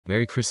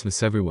Merry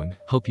Christmas everyone,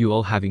 hope you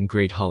all having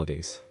great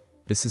holidays.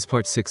 This is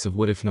part 6 of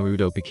What If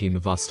Naruto Became a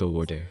Vasto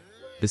Lorde.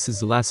 This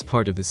is the last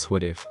part of this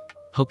What If.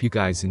 Hope you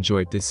guys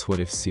enjoyed this What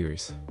If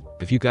series.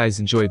 If you guys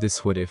enjoyed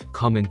this What If,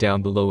 comment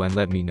down below and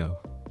let me know.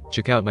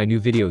 Check out my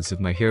new videos of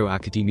My Hero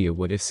Academia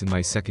What Ifs in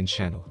my second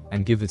channel,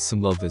 and give it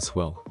some love as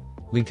well.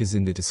 Link is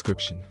in the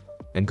description.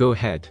 And go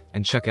ahead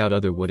and check out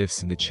other What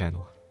Ifs in the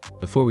channel.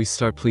 Before we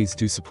start, please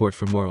do support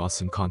for more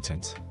awesome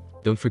content.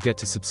 Don't forget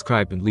to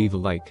subscribe and leave a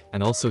like,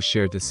 and also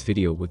share this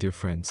video with your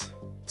friends.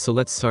 So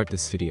let's start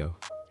this video.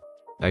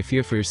 I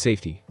fear for your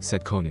safety,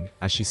 said Konan,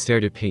 as she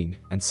stared at Pain,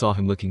 and saw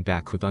him looking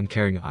back with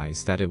uncaring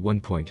eyes that at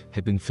one point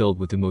had been filled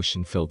with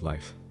emotion-filled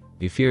life.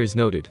 Your fear is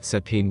noted,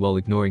 said Pain while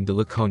ignoring the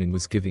look Konan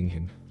was giving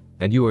him.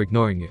 And you are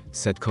ignoring it,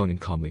 said Konan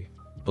calmly.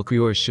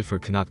 Ulquiorra Schiffer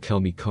cannot kill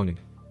me, Konan.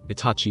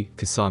 Itachi,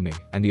 Kasame,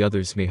 and the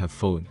others may have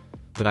fallen.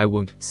 But I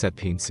won't, said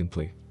Pain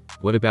simply.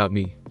 What about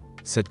me?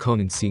 Said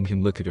Konan, seeing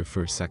him look at her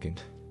for a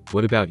second.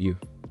 What about you?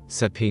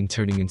 Said Pain,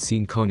 turning and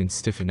seeing Konan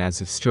stiffen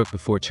as if struck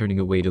before turning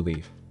away to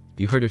leave.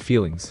 You hurt her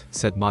feelings,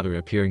 said Madara,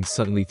 appearing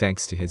suddenly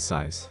thanks to his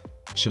size.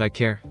 Should I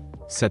care?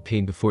 Said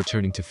Pain before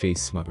turning to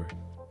face Madara.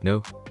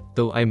 No.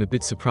 Though I am a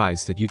bit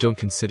surprised that you don't,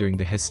 considering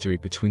the history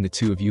between the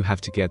two of you have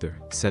together,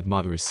 said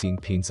Madara, seeing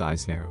Pain's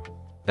eyes narrow.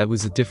 That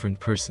was a different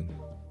person.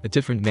 A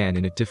different man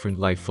in a different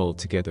life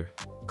altogether.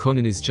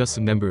 Konan is just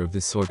a member of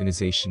this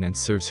organization and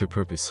serves her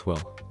purpose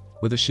well.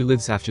 Whether she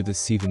lives after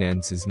this even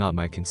ends is not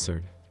my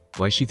concern.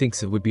 Why she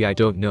thinks it would be I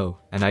don't know,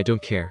 and I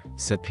don't care,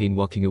 said Pain,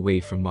 walking away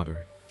from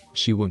Madara.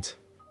 She won't.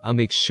 I'll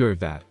make sure of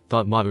that,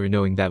 thought Madara,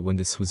 knowing that when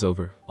this was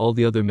over, all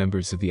the other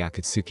members of the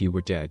Akatsuki were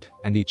dead,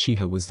 and the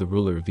Uchiha was the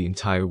ruler of the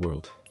entire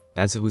world.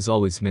 As it was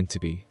always meant to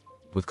be.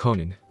 With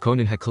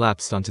Konan had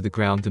collapsed onto the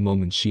ground the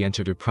moment she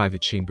entered her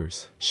private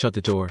chambers, shut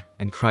the door,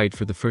 and cried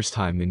for the first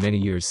time in many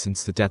years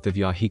since the death of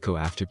Yahiko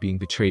after being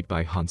betrayed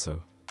by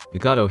Hanzo.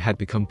 Nagato had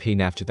become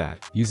Pain after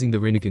that, using the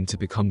Rinnegan to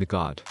become the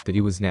god that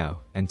he was now,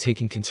 and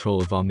taking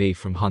control of Ame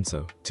from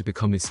Hanzo to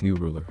become his new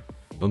ruler.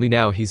 Only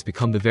now he's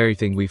become the very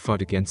thing we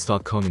fought against,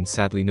 thought Konan,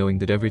 sadly knowing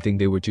that everything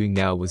they were doing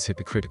now was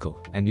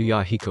hypocritical, and knew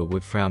Yahiko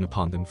would frown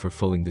upon them for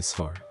falling this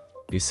far.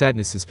 Your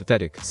sadness is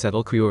pathetic, said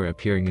Ulquiorra,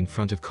 appearing in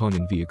front of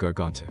Konan via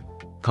Garganta.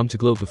 Come to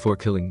glow before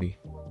killing me.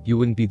 You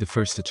wouldn't be the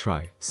first to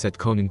try, said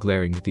Konan,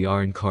 glaring at the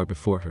Arrancar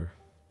before her.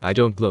 I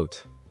don't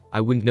gloat. I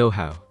wouldn't know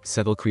how,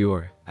 said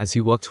Ulquiorra, as he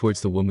walked towards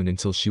the woman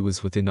until she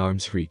was within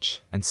arm's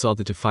reach, and saw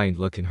the defiant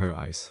look in her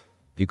eyes.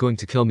 You're going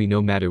to kill me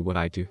no matter what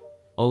I do.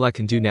 All I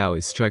can do now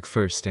is strike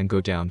first and go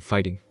down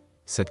fighting,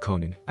 said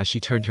Konan, as she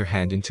turned her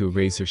hand into a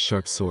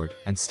razor-sharp sword,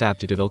 and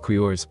stabbed it at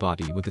Ulquiorra's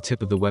body with the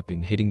tip of the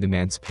weapon hitting the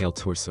man's pale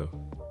torso.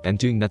 And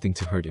doing nothing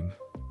to hurt him.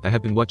 I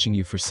have been watching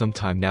you for some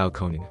time now,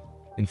 Konan.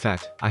 In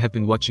fact, I have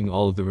been watching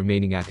all of the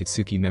remaining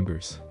Akatsuki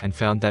members, and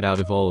found that out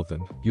of all of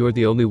them, you are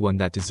the only one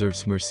that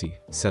deserves mercy,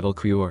 said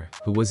Ulquiorra,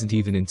 who wasn't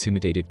even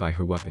intimidated by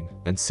her weapon,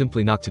 and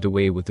simply knocked it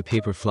away with the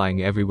paper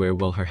flying everywhere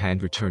while her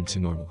hand returned to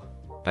normal.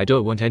 I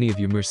don't want any of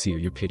your mercy or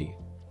your pity.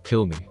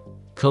 Kill me.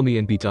 Kill me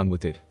and be done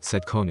with it,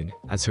 said Konan,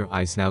 as her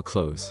eyes now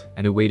closed,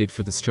 and awaited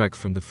for the strike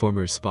from the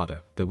former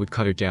Espada that would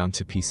cut her down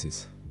to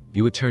pieces.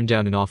 You would turn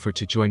down an offer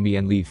to join me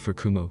and leave for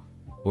Kumo?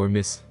 Or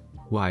miss?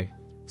 Why?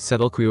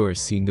 Said Ulquiorra,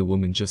 seeing the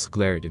woman just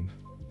glare at him.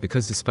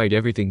 Because despite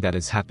everything that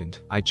has happened,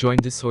 I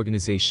joined this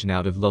organization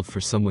out of love for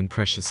someone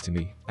precious to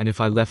me, and if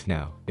I left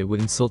now, it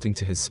would insulting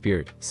to his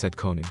spirit, said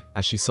Konan,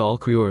 as she saw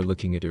Ulquiorra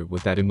looking at her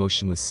with that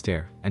emotionless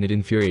stare, and it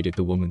infuriated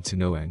the woman to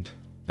no end.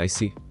 I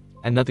see.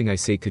 And nothing I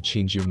say could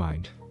change your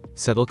mind,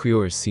 said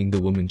Ulquiorra, seeing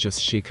the woman just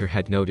shake her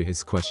head no to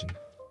his question.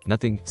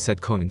 Nothing, said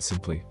Konan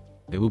simply.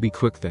 It will be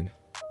quick then.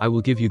 I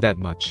will give you that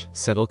much,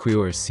 said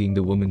Ulquiorra, seeing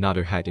the woman nod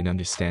her head in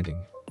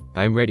understanding.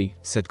 I am ready,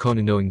 said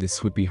Konan, knowing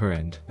this would be her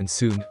end, and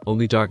soon,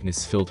 only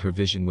darkness filled her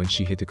vision when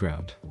she hit the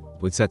ground.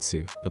 With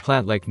Zetsu, the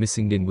plant-like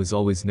missing nin was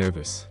always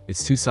nervous,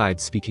 its two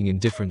sides speaking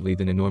indifferently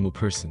than a normal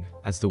person,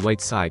 as the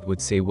white side would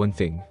say one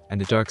thing,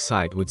 and the dark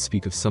side would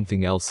speak of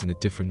something else in a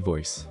different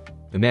voice.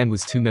 The man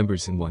was two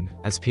members in one,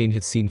 as Pain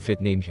had seen fit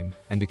name him,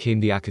 and became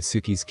the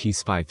Akatsuki's key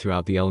spy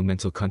throughout the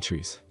elemental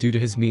countries, due to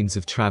his means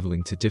of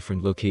traveling to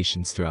different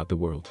locations throughout the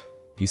world.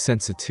 You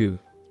sense it too?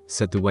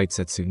 Said the white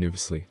Zetsu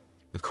nervously.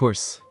 Of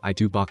course, I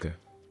do, Baka.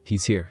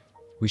 He's here.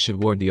 We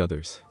should warn the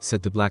others,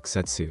 said the black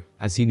Zetsu,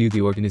 as he knew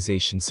the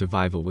organization's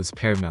survival was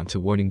paramount to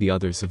warning the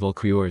others of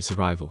Ulquiorra's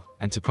arrival,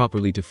 and to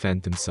properly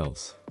defend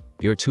themselves.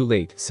 You're too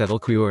late, said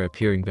Ulquiorra,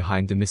 appearing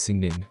behind the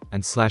missing nin,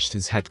 and slashed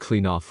his head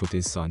clean off with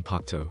his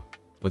Zanpakuto.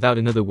 Without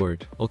another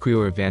word,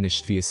 Ulquiorra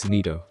vanished via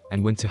Sonido,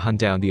 and went to hunt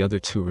down the other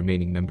two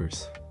remaining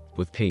members.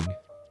 With Pain.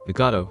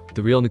 Nagato,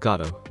 the real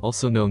Nagato,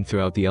 also known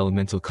throughout the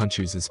elemental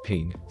countries as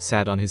Pain,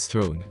 sat on his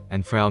throne,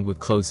 and frowned with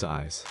closed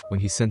eyes,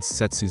 when he sensed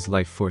Zetsu's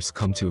life force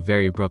come to a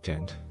very abrupt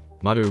end.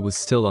 Madara was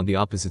still on the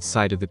opposite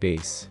side of the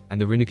base, and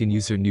the Rinnegan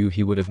user knew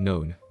he would have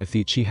known, if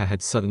the Uchiha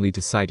had suddenly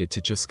decided to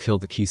just kill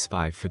the key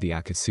spy for the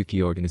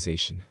Akatsuki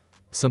organization.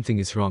 Something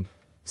is wrong.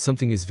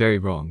 Something is very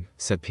wrong,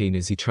 said Pain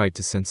as he tried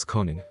to sense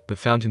Konan, but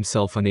found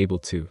himself unable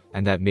to,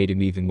 and that made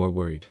him even more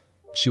worried.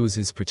 She was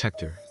his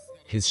protector.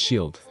 His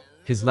shield.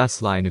 His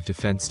last line of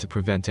defense to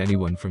prevent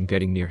anyone from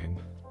getting near him.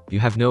 You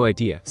have no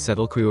idea, said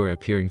Ulquiorra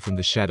appearing from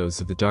the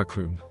shadows of the dark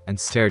room, and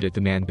stared at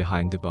the man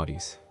behind the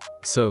bodies.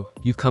 So,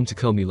 you've come to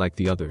kill me like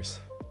the others.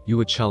 You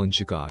would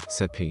challenge a god,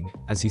 said Pain,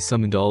 as he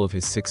summoned all of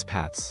his 6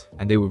 paths,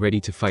 and they were ready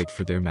to fight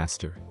for their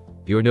master.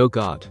 You're no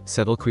god,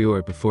 said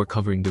Ulquiorra before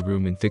covering the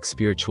room in thick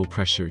spiritual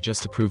pressure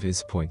just to prove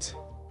his point.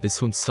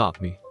 This won't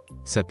stop me,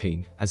 said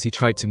Pain, as he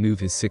tried to move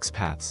his 6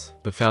 paths,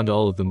 but found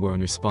all of them were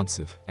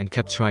unresponsive, and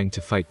kept trying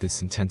to fight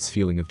this intense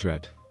feeling of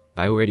dread.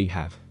 I already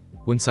have.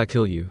 Once I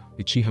kill you,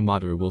 Uchiha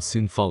Madara will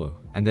soon follow,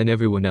 and then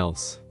everyone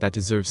else that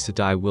deserves to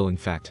die will in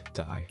fact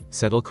die,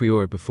 said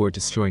Ulquiorra before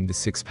destroying the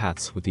 6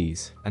 paths with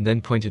ease, and then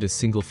pointed a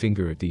single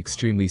finger at the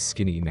extremely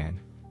skinny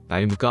man. I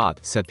am a god,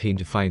 said Pain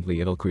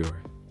defiantly at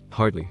Ulquiorra.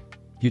 Hardly.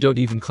 You don't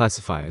even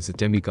classify as a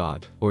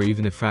demigod, or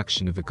even a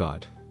fraction of a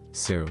god.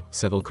 Zero,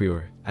 said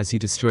Ulquiorra, as he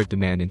destroyed the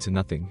man into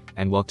nothing,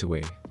 and walked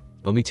away.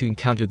 Only to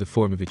encounter the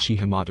form of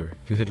Uchiha Madara,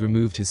 who had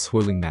removed his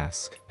swirling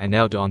mask, and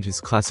now donned his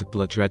classic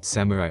blood-red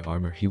samurai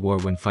armor he wore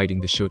when fighting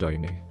the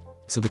Shodaime.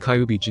 So the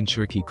Kyuubi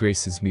Jinchuriki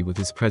graces me with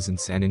his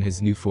presence and in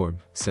his new form,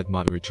 said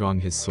Madara drawing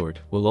his sword,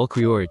 while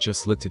Ulquiorra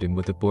just looked at him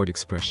with a bored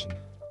expression.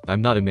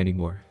 I'm not him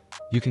anymore.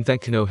 You can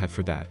thank Konoha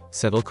for that,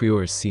 said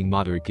Ulquiorra seeing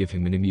Madara give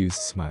him an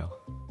amused smile.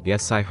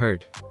 Yes, I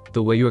heard.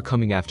 The way you are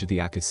coming after the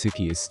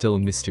Akatsuki is still a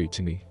mystery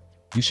to me.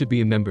 You should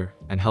be a member,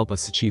 and help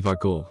us achieve our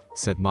goal,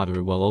 said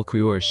Madara while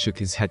Ulquiorra shook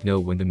his head no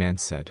when the man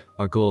said,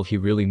 our goal he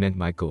really meant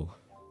my goal.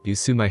 You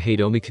assume I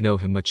hate only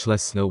Konoha, much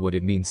less know what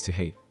it means to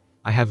hate.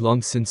 I have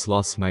long since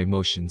lost my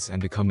emotions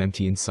and become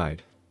empty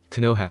inside.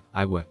 Konoha,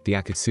 Iwa, the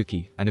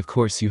Akatsuki, and of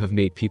course you have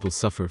made people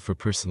suffer for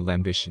personal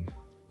ambition.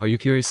 Are you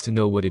curious to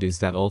know what it is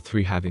that all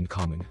 3 have in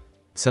common?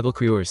 Said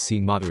Ulquiorra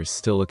seeing Madara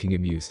still looking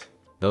amused.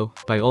 Oh,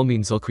 by all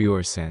means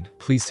Ulquiorra-san,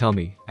 please tell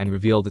me, and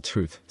reveal the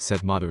truth,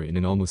 said Madara in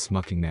an almost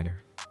mocking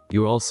manner.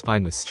 You are all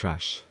spineless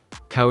trash.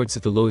 Cowards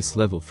at the lowest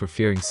level for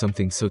fearing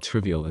something so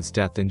trivial as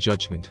death and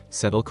judgment,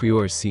 said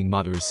Ulquiorra seeing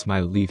Madara's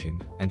smile leave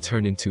him, and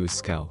turn into a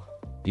scowl.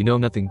 You know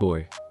nothing,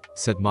 boy,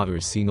 said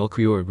Madara seeing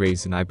Ulquiorra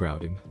raise an eyebrow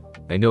at him.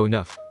 I know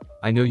enough.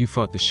 I know you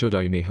fought the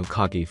Shodaime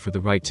Hokage for the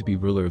right to be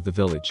ruler of the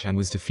village and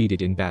was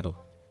defeated in battle.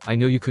 I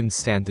know you couldn't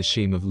stand the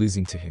shame of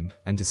losing to him,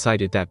 and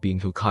decided that being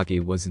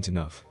Hokage wasn't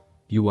enough.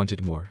 You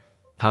wanted more.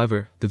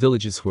 However, the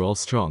villages were all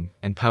strong,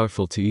 and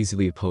powerful to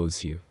easily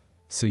oppose you.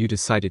 So you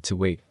decided to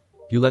wait.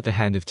 You let the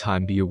hand of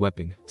time be your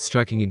weapon,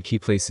 striking in key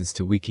places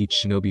to weaken each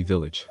shinobi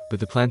village, but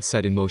the plan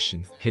set in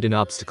motion hit an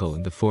obstacle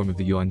in the form of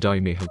the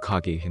Yondaime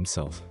Hokage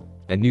himself.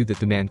 And knew that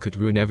the man could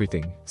ruin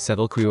everything, said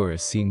Ulquiorra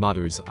seeing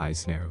Madara's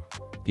eyes narrow.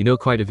 You know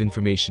quite of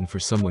information for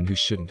someone who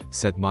shouldn't,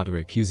 said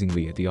Madara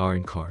accusingly at the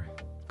Arrancar.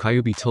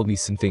 Kyuubi told me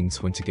some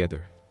things went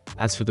together.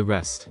 As for the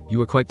rest, you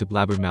were quite the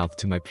blabbermouth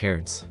to my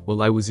parents,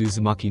 while I was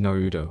Uzuamki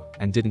Naruto,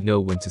 and didn't know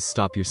when to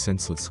stop your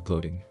senseless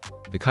gloating.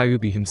 The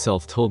Kyuubi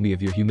himself told me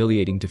of your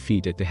humiliating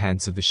defeat at the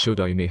hands of the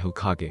Shodaime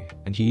Hokage,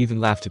 and he even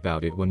laughed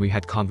about it when we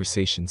had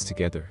conversations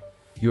together.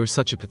 You are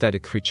such a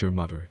pathetic creature,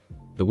 Madara.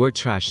 The word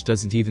trash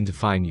doesn't even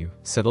define you,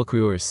 said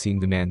Ulquiorra seeing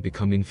the man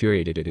become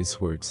infuriated at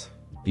his words.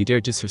 You dare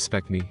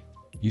disrespect me?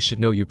 You should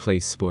know your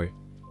place, boy.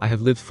 I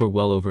have lived for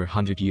well over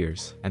 100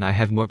 years, and I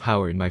have more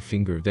power in my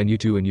finger than you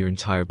do in your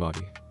entire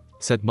body,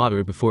 said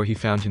Madara before he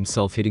found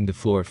himself hitting the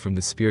floor from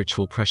the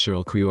spiritual pressure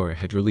Ulquiorra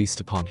had released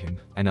upon him,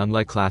 and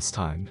unlike last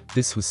time,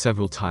 this was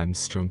several times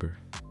stronger.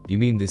 You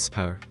mean this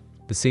power?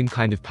 The same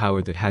kind of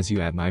power that has you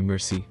at my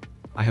mercy?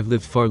 I have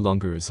lived far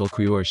longer as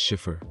Ulquiorra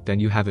Schiffer than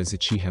you have as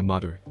Uchiha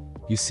Madara.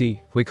 You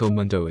see, Hueco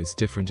Mundo is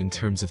different in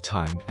terms of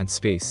time and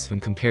space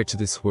when compared to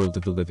this world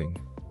of the living.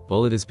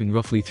 While it has been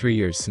roughly 3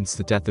 years since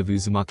the death of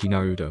Uzuamki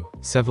Naruto,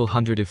 several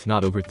hundred if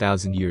not over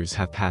 1,000 years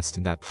have passed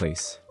in that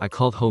place. I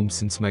called home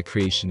since my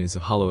creation is a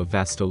hollow of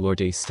Vasto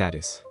Lorde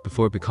status,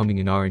 before becoming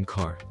an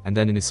Arrancar, and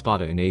then an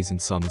Espada in Aizen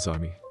Sama's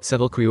army, said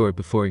Ulquiorra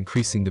before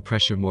increasing the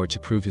pressure more to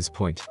prove his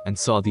point, and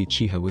saw the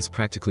Uchiha was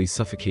practically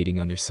suffocating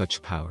under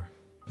such power.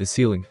 The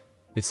ceiling.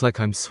 It's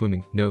like I'm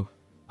swimming, no.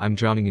 I'm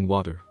drowning in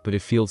water, but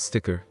it feels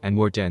thicker and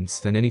more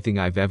dense than anything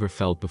I've ever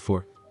felt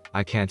before.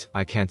 I can't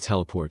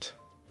teleport,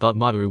 thought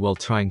Madara while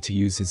trying to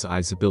use his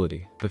eyes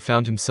ability, but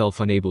found himself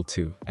unable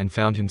to, and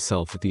found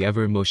himself at the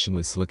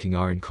ever-emotionless looking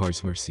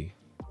Arrancar's mercy.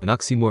 An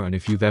oxymoron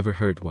if you've ever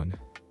heard one.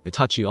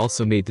 Itachi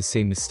also made the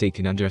same mistake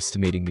in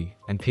underestimating me,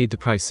 and paid the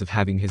price of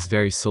having his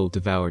very soul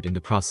devoured in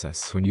the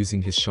process when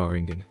using his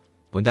Sharingan.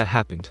 When that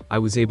happened, I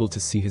was able to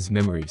see his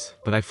memories,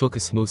 but I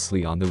focused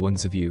mostly on the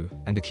ones of you,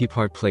 and the key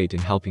part played in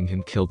helping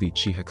him kill the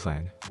Uchiha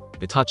clan.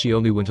 Itachi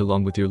only went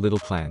along with your little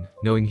plan,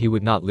 knowing he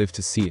would not live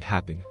to see it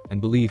happen, and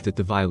believed that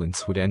the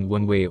violence would end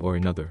one way or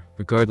another,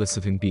 regardless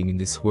of him being in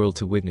this world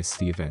to witness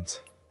the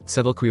event,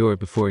 said Ulquiorra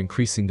before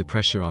increasing the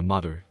pressure on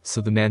Madara, so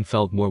the man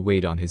felt more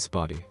weight on his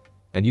body.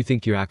 And you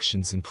think your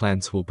actions and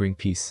plans will bring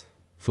peace?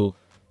 Fool.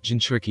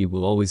 Jinchuriki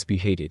will always be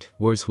hated,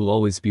 wars will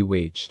always be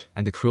waged,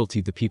 and the cruelty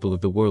the people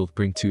of the world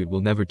bring to it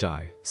will never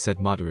die, said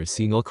Madara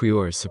seeing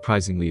Ulquiorra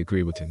surprisingly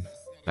agree with him.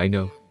 I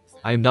know.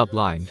 I am not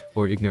blind,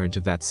 or ignorant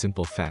of that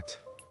simple fact.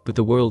 But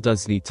the world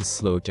does need to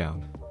slow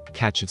down,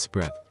 catch its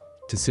breath,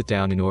 to sit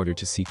down in order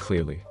to see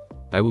clearly.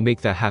 I will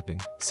make that happen,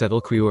 said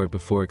Ulquiorra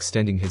before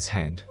extending his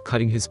hand,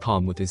 cutting his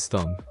palm with his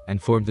thumb,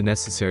 and formed the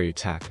necessary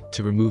attack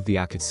to remove the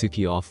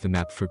Akatsuki off the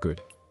map for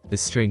good.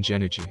 This strange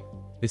energy.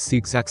 It's the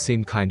exact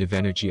same kind of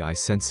energy I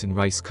sensed in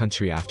Rice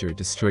Country after it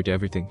destroyed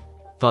everything.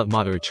 Thought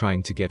Madara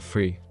trying to get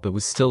free, but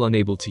was still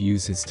unable to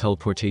use his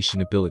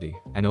teleportation ability,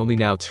 and only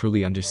now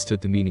truly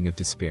understood the meaning of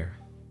despair.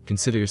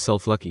 Consider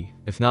yourself lucky,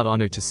 if not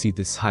honored, to see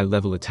this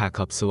high-level attack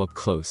up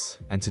close,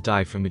 and to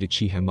die from it,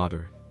 Uchiha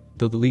Madara.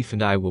 Though the Leaf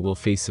and Iwa will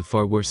face a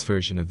far worse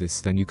version of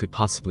this than you could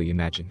possibly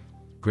imagine.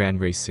 Grand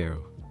Race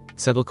Arrow.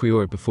 Said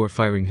Ulquiorra before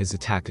firing his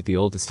attack at the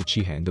oldest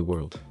Uchiha in the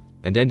world,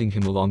 and ending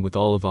him along with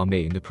all of Ame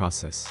in the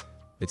process.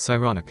 It's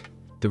ironic.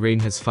 The rain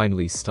has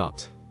finally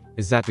stopped.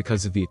 Is that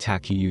because of the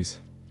attack he used?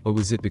 Or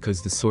was it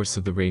because the source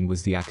of the rain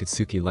was the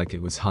Akatsuki like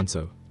it was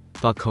Hanzo?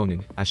 Thought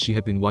Konan, as she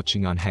had been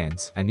watching on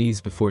hands and knees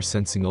before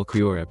sensing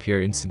Ulquiorra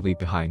appear instantly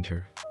behind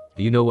her.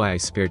 Do you know why I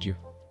spared you?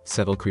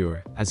 Said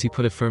Ulquiorra, as he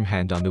put a firm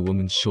hand on the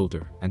woman's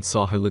shoulder and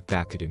saw her look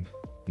back at him.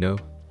 No?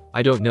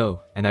 I don't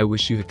know, and I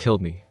wish you had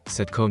killed me,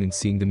 said Konan,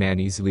 seeing the man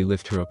easily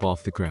lift her up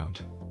off the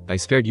ground. I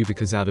spared you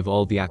because out of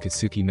all the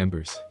Akatsuki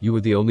members, you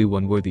were the only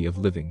one worthy of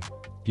living.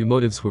 Your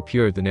motives were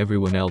purer than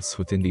everyone else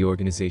within the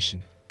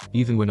organization.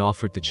 Even when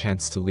offered the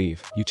chance to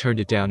leave, you turned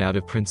it down out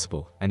of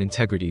principle and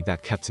integrity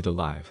that kept it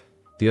alive.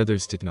 The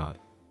others did not.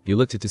 You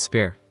looked at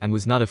despair, and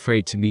was not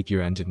afraid to meet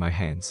your end at my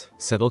hands,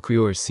 said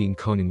Ulquiorra, seeing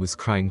Konan was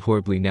crying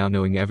horribly now,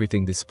 knowing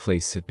everything this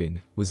place had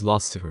been, was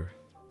lost to her.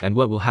 And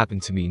what will happen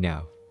to me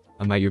now?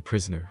 Am I your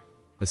prisoner?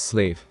 A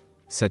slave?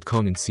 Said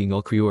Konan, seeing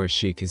Ulquiorra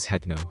shake his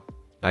head. No.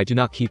 I do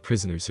not keep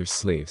prisoners or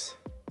slaves.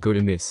 Go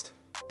to Mist.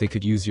 They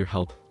could use your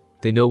help.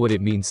 They know what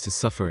it means to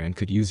suffer and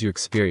could use your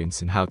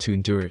experience and how to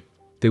endure it.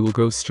 They will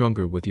grow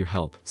stronger with your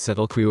help, said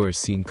Ulquiorra,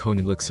 seeing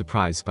Konan look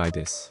surprised by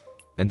this.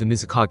 And the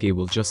Mizukage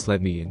will just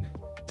let me in.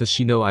 Does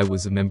she know I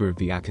was a member of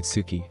the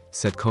Akatsuki?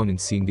 Said Konan,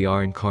 seeing the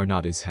Arrancar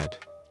nod his head.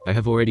 I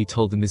have already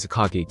told the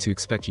Mizukage to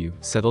expect you,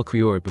 said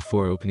Ulquiorra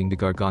before opening the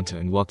garganta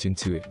and walked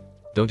into it.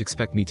 Don't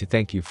expect me to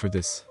thank you for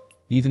this.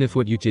 Even if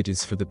what you did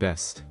is for the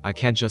best, I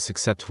can't just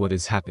accept what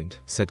has happened,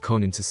 said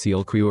Konan, to see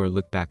Ulquiorra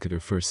look back at her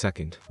for a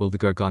second while the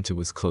garganta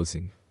was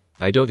closing.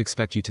 I don't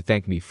expect you to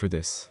thank me for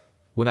this.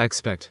 What I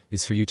expect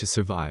is for you to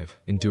survive,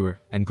 endure,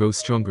 and grow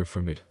stronger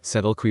from it,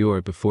 said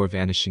Ulquiorra before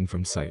vanishing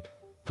from sight.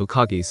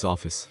 Hokage's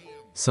office.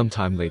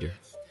 Sometime later.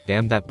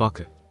 Damn that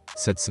baka,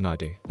 said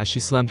Tsunade, as she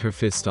slammed her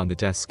fist on the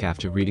desk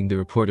after reading the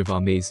report of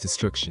Ame's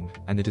destruction,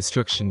 and the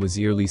destruction was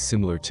eerily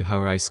similar to how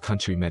Rice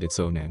Country met its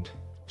own end.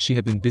 She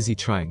had been busy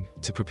trying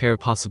to prepare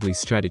possibly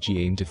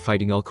strategy aimed at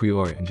fighting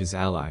Ulquiorra and his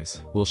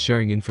allies, while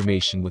sharing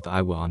information with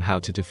Iwa on how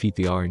to defeat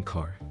the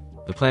Arrancar.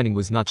 The planning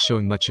was not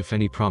showing much if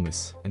any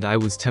promise, and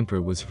Iwa's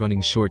temper was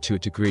running short to a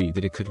degree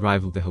that it could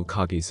rival the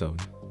Hokage's own.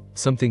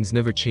 Some things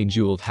never change,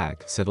 you old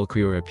hag, said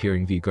Ulquiorra,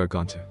 appearing via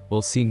garganta,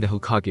 while seeing the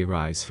Hokage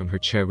rise from her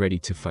chair ready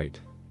to fight.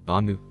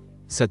 Anu,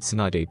 said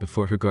Tsunade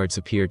before her guards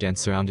appeared and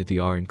surrounded the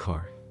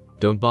Arrancar.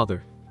 Don't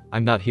bother.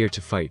 I'm not here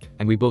to fight,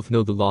 and we both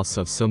know the loss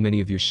of so many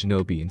of your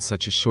shinobi in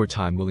such a short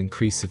time will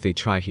increase if they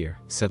try here,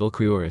 said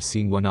Ulquiorra,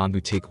 seeing one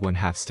Anbu take one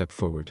half step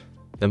forward.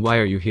 Then why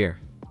are you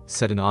here?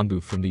 Said an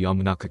Anbu from the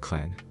Yamanaka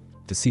clan.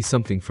 To see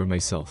something for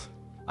myself.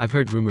 I've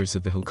heard rumors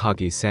of the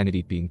Hokage's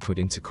sanity being put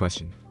into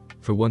question.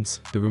 For once,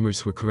 the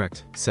rumors were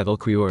correct, said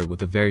Ulquiorra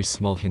with a very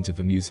small hint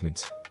of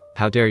amusement.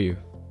 How dare you?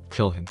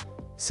 Kill him,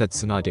 said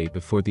Tsunade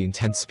before the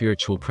intense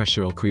spiritual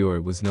pressure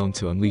Ulquiorra was known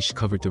to unleash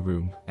covered the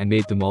room and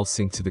made them all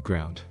sink to the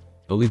ground.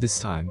 Only this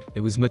time,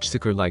 it was much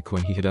thicker, like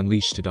when he had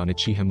unleashed it on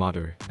Uchiha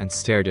Madara and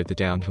stared at the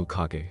downed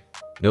Hokage.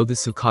 Know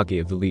this,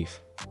 Hokage of the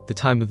Leaf. The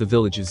time of the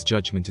village's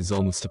judgment is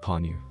almost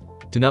upon you.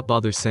 Do not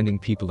bother sending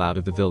people out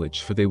of the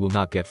village, for they will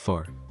not get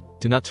far.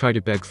 Do not try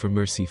to beg for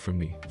mercy from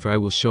me, for I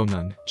will show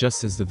none,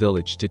 just as the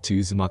village did to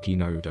Uzuamki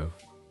Naruto.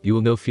 You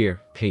will know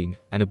fear, pain,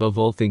 and above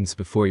all things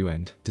before you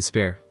end,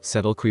 despair,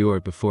 said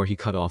Ulquiorra before he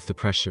cut off the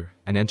pressure,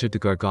 and entered the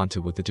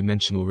garganta with the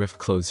dimensional rift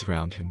closed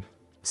around him.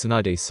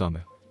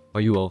 Tsunade-sama.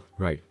 Are you all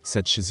right?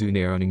 Said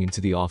Shizune, running into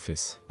the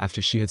office,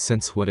 after she had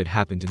sensed what had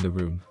happened in the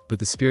room, but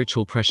the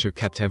spiritual pressure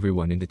kept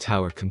everyone in the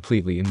tower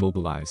completely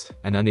immobilized,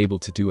 and unable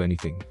to do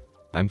anything.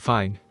 I'm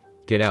fine.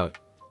 Get out.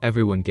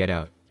 Everyone get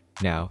out.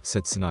 Now,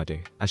 said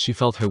Tsunade, as she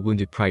felt her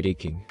wounded pride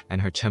aching, and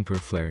her temper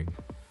flaring.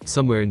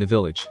 Somewhere in the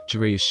village,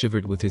 Jiraiya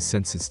shivered with his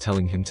senses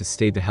telling him to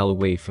stay the hell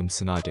away from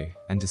Tsunade,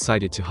 and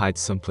decided to hide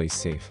someplace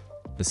safe.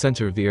 The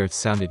center of the earth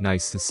sounded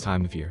nice this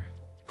time of year.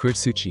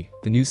 Kuretsuchi,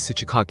 the new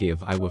Shichikage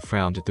of Iwa,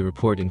 frowned at the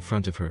report in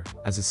front of her,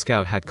 as a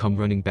scout had come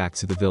running back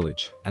to the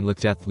village, and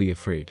looked deathly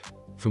afraid.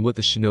 From what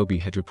the shinobi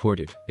had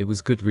reported, it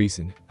was good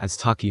reason, as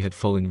Taki had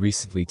fallen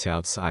recently to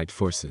outside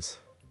forces.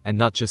 And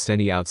not just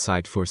any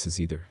outside forces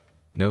either.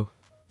 No.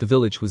 The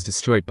village was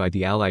destroyed by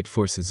the allied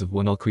forces of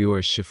one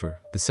Ulquiorra Schiffer,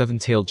 the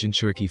seven-tailed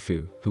Jinchuriki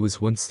Fu, who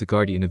was once the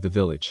guardian of the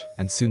village,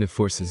 and soon of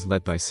forces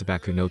led by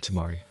Sabaku no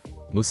Tamari.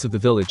 Most of the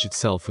village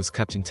itself was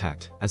kept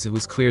intact, as it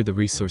was clear the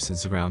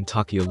resources around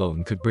Taki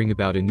alone could bring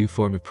about a new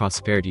form of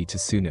prosperity to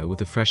Suna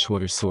with a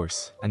freshwater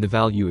source, and the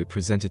value it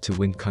presented to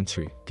Wind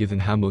Country, given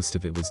how most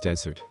of it was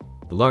desert.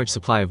 The large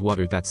supply of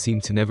water that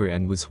seemed to never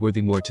end was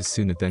worthy more to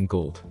Suna than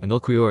gold, and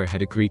Ulquiorra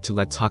had agreed to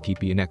let Taki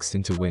be annexed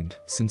into Wind,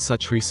 since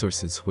such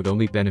resources would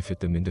only benefit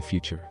them in the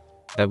future.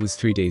 That was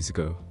 3 days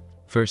ago.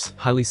 First,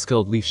 highly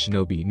skilled Leaf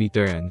Shinobi meet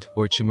their end,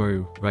 or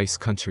Chimaru, Rice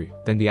Country,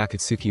 then the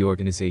Akatsuki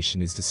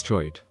organization is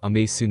destroyed,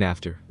 Ame soon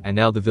after, and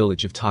now the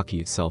village of Taki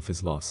itself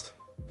is lost.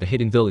 The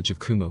hidden village of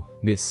Kumo,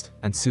 Mist,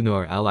 and Suna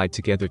are allied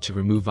together to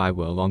remove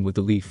Iwa along with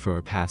the Leaf for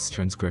our past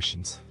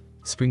transgressions.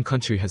 Spring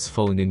Country has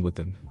fallen in with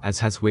them, as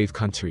has Wave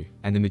Country,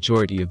 and the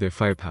majority of their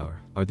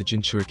firepower are the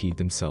Jinchuriki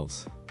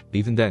themselves.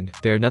 Even then,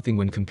 they are nothing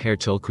when compared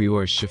to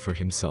Ulquiorra Schiffer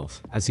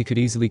himself, as he could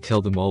easily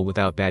kill them all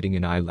without batting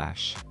an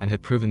eyelash, and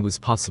had proven was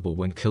possible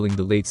when killing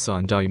the late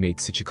Sandai-mate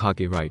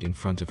Tsuchikage right in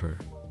front of her.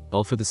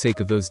 All for the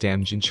sake of those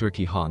damn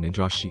Jinchuriki Han and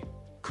Rashi.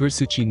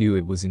 Kurosuchi knew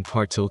it was in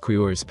part to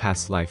Ulquiorra's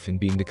past life in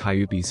being the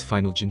Kyuubi's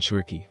final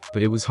Jinchuriki,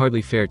 but it was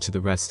hardly fair to the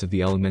rest of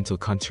the elemental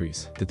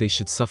countries that they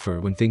should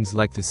suffer when things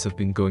like this have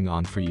been going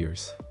on for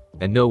years.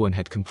 And no one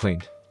had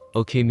complained.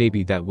 Okay,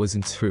 maybe that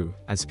wasn't true,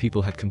 as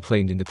people had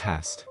complained in the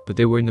past, but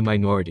they were in the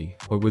minority,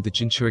 or were the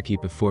Jinchuriki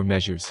before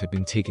measures had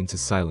been taken to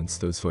silence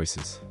those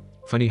voices.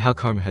 Funny how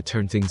karma had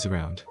turned things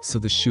around, so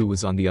the shoe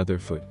was on the other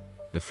foot.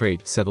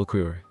 Afraid, said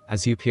Ulquiorra,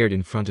 as he appeared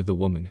in front of the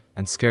woman,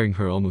 and scaring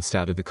her almost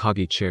out of the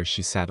Kage chair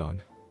she sat on.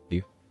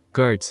 You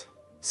guards,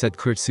 said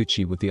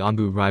Kurosuchi with the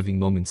Anbu arriving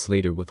moments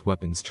later with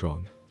weapons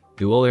drawn.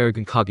 Do all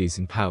arrogant Kages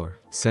in power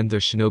send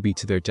their shinobi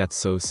to their death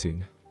so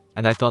soon?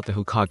 And I thought the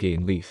Hokage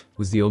in Leaf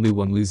was the only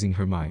one losing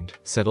her mind,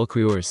 said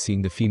Ulquiorra,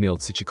 seeing the female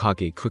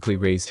Tsuchikage quickly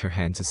raised her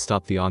hand to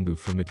stop the Anbu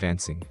from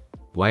advancing.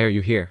 Why are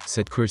you here?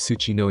 Said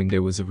Kurosuchi, knowing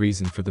there was a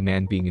reason for the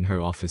man being in her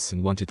office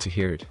and wanted to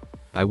hear it.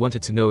 I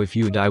wanted to know if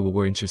you and I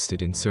were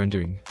interested in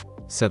surrendering,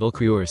 said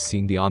Ulquiorra,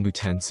 seeing the Anbu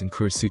tense and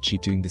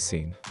Kurosuchi doing the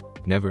same.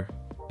 Never.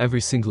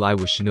 Every single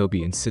Iwa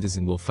shinobi and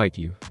citizen will fight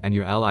you, and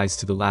your allies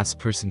to the last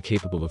person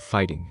capable of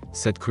fighting,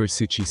 said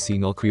Kurosuchi,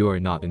 seeing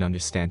Ulquiorra nod in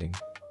understanding.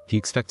 He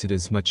expected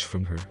as much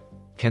from her.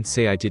 Can't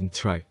say I didn't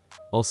try.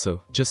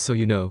 Also, just so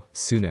you know,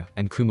 Suna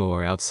and Kumo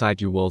are outside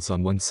your walls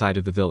on one side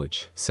of the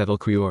village, said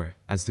Ulquiorra,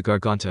 as the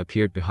Garganta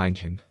appeared behind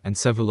him, and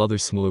several other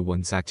smaller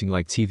ones acting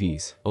like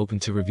TVs, open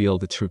to reveal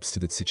the troops to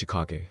the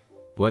Tsuchikage.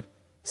 What?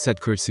 Said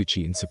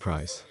Kurosuchi in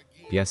surprise.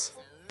 Yes.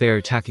 They are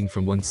attacking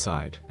from one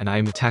side, and I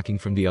am attacking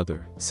from the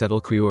other, said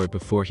Ulquiorra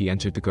before he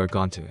entered the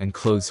Garganta and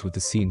closed with the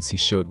scenes he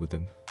showed with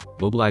them.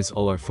 Mobilize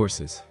all our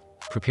forces.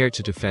 Prepare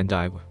to defend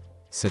Iwa,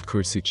 said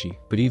Kurosuchi,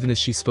 but even as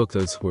she spoke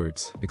those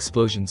words,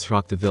 explosions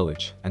rocked the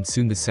village, and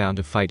soon the sound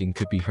of fighting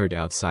could be heard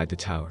outside the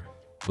tower.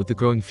 With the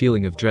growing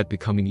feeling of dread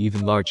becoming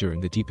even larger in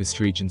the deepest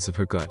regions of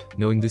her gut,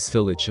 knowing this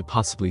village had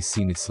possibly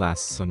seen its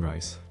last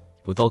sunrise.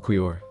 With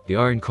Ulquiorra, the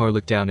Arrancar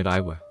looked down at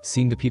Iwa,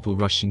 seeing the people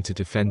rushing to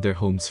defend their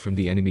homes from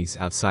the enemies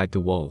outside the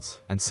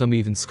walls, and some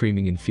even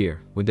screaming in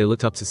fear when they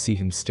looked up to see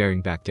him staring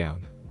back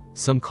down.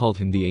 Some called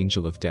him the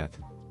Angel of Death.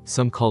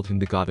 Some called him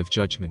the God of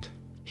Judgment.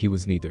 He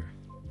was neither.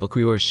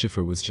 Ulquiorra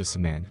Schiffer was just a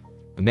man.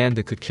 A man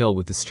that could kill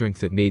with the strength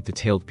that made the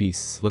tailed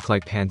beasts look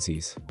like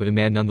pansies, but a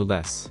man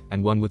nonetheless,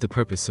 and one with the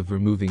purpose of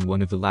removing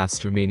one of the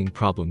last remaining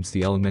problems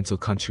the elemental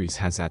countries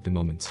has at the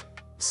moment.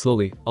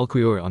 Slowly,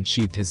 Ulquiorra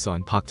unsheathed his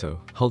Zanpakuto,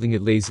 holding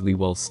it lazily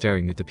while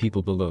staring at the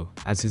people below,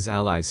 as his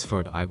allies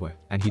fought Iwa,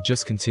 and he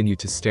just continued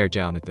to stare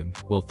down at them,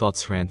 while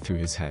thoughts ran through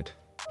his head.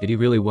 Did he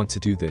really want to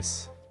do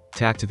this?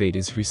 To activate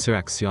his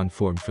resurrection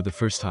form for the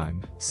first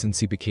time, since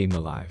he became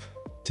alive.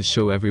 To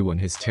show everyone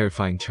his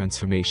terrifying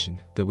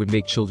transformation, that would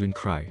make children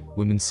cry,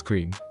 women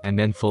scream, and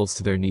men falls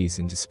to their knees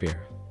in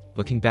despair.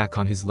 Looking back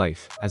on his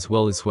life, as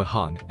well as what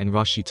Han and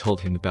Rashi told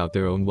him about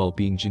their own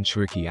well-being,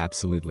 Jinchuriki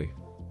absolutely.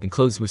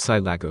 Enclosed with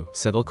Sailago,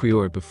 said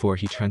Ulquiorra before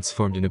he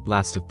transformed in a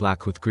blast of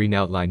black with green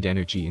outlined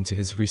energy into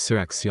his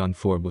resurrection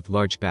form with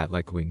large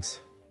bat-like wings.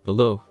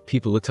 Below,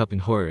 people looked up in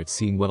horror at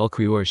seeing what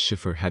Ulquiorra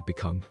Schiffer had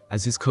become,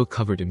 as his coat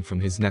covered him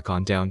from his neck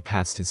on down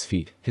past his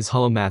feet. His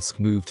hollow mask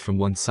moved from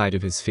one side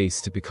of his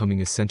face to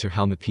becoming a center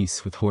helmet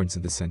piece with horns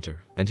in the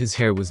center, and his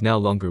hair was now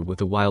longer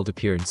with a wild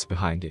appearance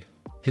behind it.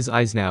 His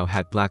eyes now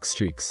had black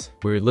streaks,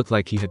 where it looked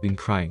like he had been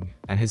crying,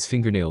 and his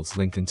fingernails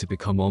lengthened to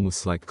become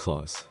almost like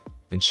claws.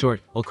 In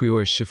short,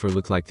 Ulquiorra Schiffer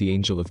looked like the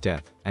Angel of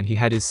Death, and he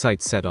had his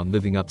sights set on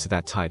living up to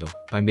that title,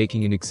 by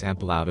making an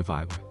example out of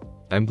Iwa.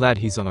 I'm glad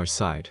he's on our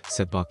side,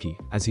 said Baki,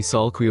 as he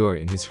saw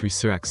Ulquiorra in his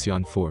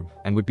resurrection form,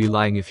 and would be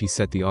lying if he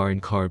said the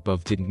Arrancar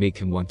above didn't make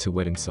him want to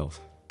wet himself.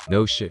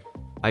 No shit.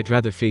 I'd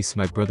rather face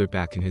my brother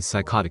back in his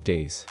psychotic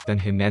days than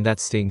him, and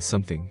that's saying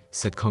something,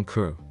 said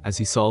Konkuro, as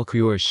he saw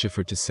Ulquiorra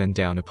Schiffer descend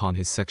down upon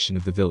his section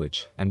of the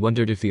village, and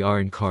wondered if the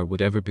Arrancar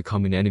would ever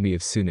become an enemy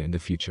of Suna in the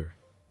future.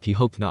 He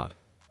hoped not.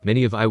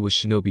 Many of Iwa's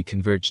shinobi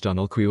converged on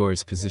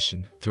Ulquiorra's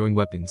position, throwing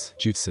weapons,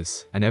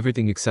 jutsus, and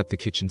everything except the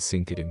kitchen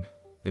sink at him.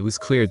 It was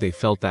clear they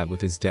felt that with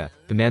his death,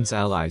 the man's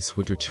allies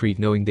would retreat,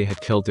 knowing they had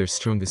killed their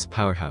strongest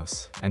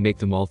powerhouse, and make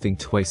them all think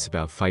twice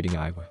about fighting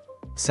Iwa.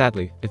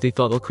 Sadly, if they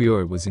thought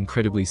Ulquiorra was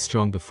incredibly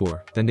strong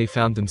before, then they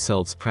found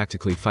themselves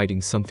practically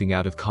fighting something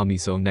out of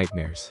Kami's own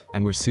nightmares,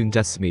 and were soon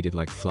decimated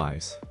like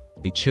flies.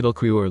 The hit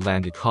Ulquiorra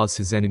landed caused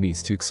his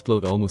enemies to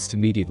explode almost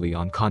immediately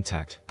on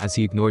contact, as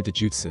he ignored the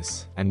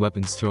jutsus and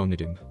weapons thrown at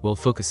him, while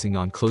focusing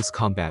on close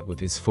combat with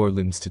his four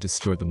limbs to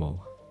destroy them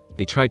all.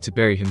 They tried to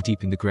bury him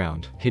deep in the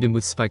ground, hit him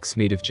with spikes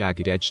made of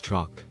jagged-edged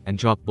rock, and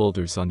drop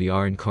boulders on the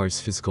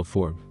Arrancar's physical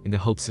form, in the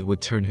hopes it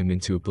would turn him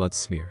into a blood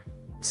smear.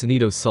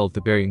 Sunito solved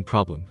the burying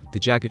problem. The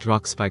jagged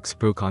rock spikes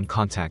broke on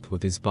contact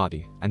with his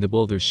body, and the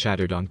boulders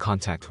shattered on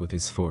contact with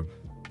his form.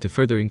 To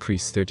further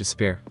increase their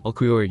despair,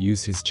 Ulquiorra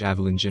used his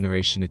javelin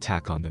generation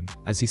attack on them,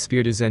 as he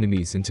speared his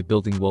enemies into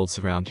building walls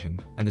around him,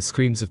 and the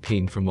screams of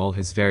pain from all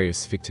his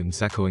various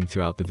victims echoing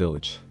throughout the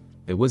village.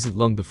 It wasn't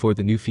long before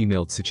the new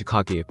female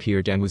Tsuchikage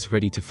appeared and was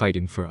ready to fight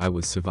him for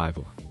Iwa's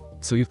survival.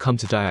 "So you've come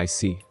to die, I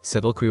see,"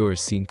 said Ulquiorra,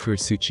 seeing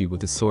Kuretsuchi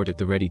with a sword at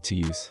the ready to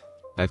use.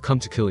 "I've come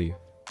to kill you,"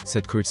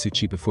 said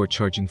Kuretsuchi before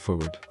charging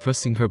forward,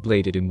 thrusting her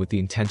blade at him with the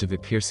intent of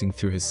it piercing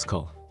through his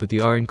skull. But the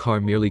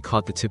Arrancar merely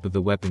caught the tip of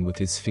the weapon with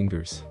his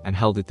fingers, and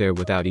held it there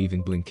without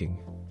even blinking.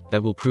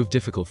 "That will prove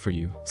difficult for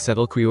you," said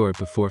Ulquiorra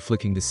before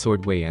flicking the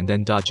sword away and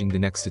then dodging the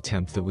next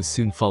attempt that was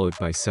soon followed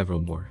by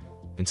several more.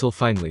 Until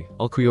finally,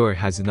 Ulquiorra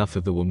has enough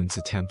of the woman's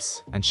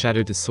attempts, and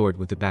shattered the sword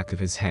with the back of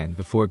his hand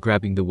before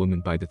grabbing the woman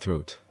by the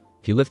throat.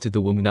 He lifted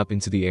the woman up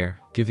into the air,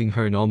 giving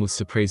her an almost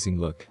appraising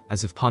look,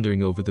 as if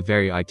pondering over the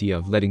very idea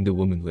of letting the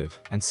woman live,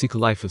 and seek a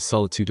life of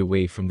solitude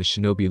away from the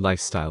shinobi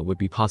lifestyle would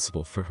be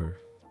possible for her.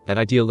 That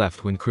idea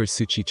left when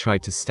Kuretsuchi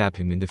tried to stab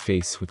him in the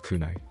face with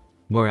kunai.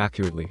 More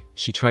accurately,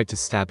 she tried to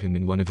stab him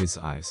in one of his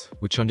eyes,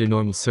 which under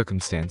normal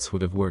circumstance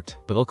would have worked,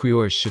 but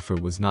Ulquiorra Schiffer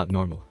was not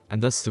normal,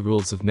 and thus the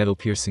rules of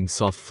metal-piercing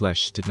soft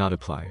flesh did not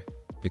apply.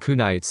 The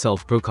kunai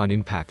itself broke on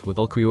impact, with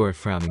Ulquiorra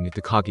frowning at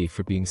the Kage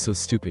for being so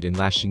stupid and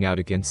lashing out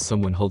against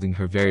someone holding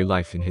her very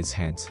life in his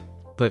hands.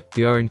 But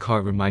the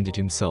Arrancar reminded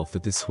himself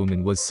that this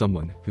woman was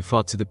someone who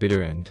fought to the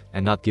bitter end,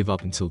 and not give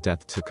up until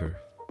death took her.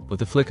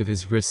 With a flick of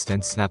his wrist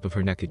and snap of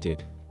her neck it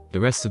did. The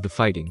rest of the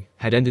fighting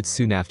had ended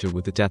soon after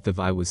with the death of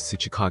Iwa's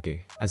Tsuchikage,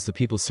 as the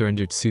people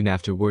surrendered soon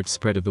after word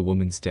spread of the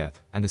woman's death,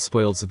 and the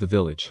spoils of the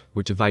village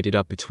were divided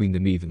up between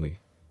them evenly.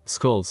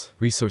 Skulls,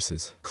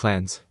 resources,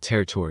 clans,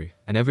 territory,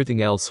 and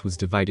everything else was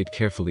divided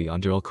carefully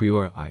under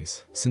Ulquiorra's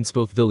eyes, since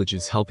both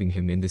villages helping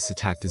him in this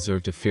attack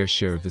deserved a fair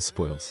share of the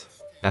spoils.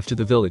 After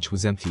the village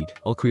was emptied,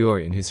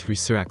 Ulquiorra in his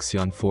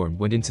resurrection form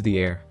went into the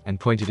air, and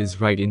pointed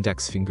his right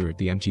index finger at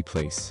the empty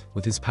place,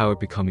 with his power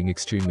becoming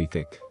extremely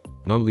thick.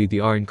 Normally the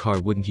Arrancar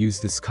wouldn't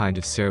use this kind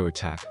of Sero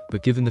attack,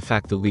 but given the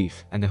fact the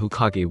Leaf and the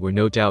Hokage were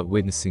no doubt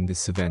witnessing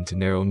this event in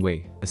their own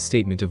way, a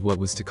statement of what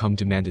was to come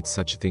demanded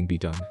such a thing be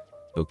done.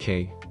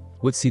 "Okay.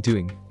 What's he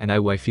doing? And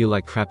I feel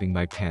like crapping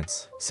my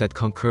pants," said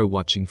Konkuro,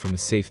 watching from a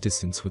safe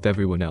distance with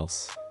everyone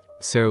else.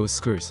 "Sero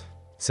skurs,"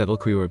 said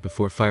Ulquiorra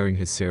before firing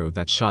his Sero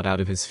that shot out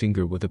of his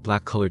finger with a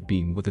black-colored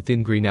beam with a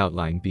thin green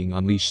outline being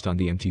unleashed on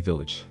the empty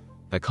village.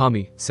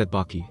 "Akami," said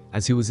Baki,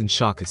 as he was in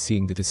shock at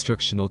seeing the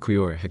destruction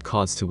Ulquiorra had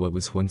caused to what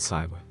was once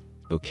Iwa.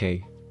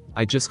 "Okay.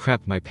 I just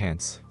crapped my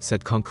pants,"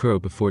 said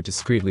Konkuro before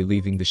discreetly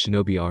leaving the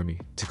shinobi army,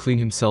 to clean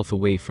himself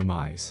away from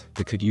eyes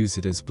that could use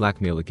it as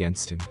blackmail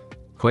against him.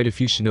 Quite a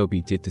few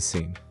shinobi did the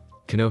same.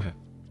 Konoha.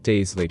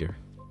 Days later.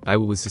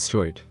 Iwa was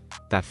destroyed.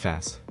 That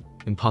fast.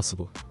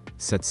 Impossible,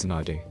 said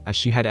Tsunade, as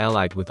she had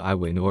allied with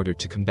Iwa in order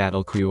to combat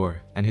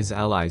Ulquiorra, and his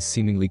allies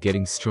seemingly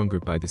getting stronger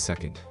by the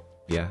second.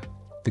 Yeah.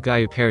 The guy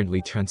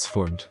apparently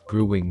transformed,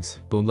 grew wings,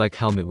 bone-like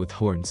helmet with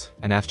horns,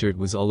 and after it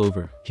was all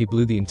over, he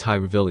blew the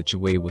entire village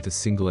away with a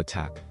single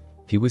attack.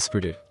 He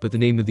whispered it, but the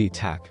name of the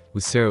attack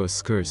was Sero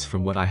Skurs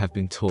from what I have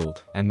been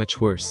told, and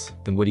much worse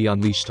than what he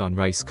unleashed on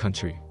Rice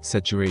Country,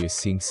 said Jiraiya,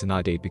 seeing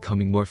Tsunade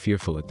becoming more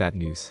fearful at that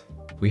news.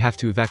 We have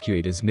to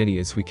evacuate as many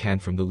as we can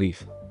from the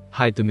Leaf,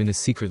 hide them in a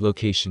secret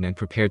location and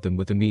prepare them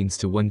with the means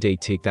to one day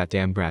take that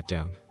damn brat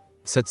down,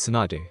 said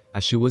Tsunade,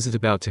 as she wasn't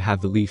about to have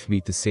the Leaf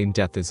meet the same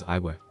death as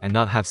Iwa, and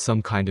not have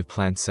some kind of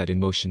plan set in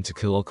motion to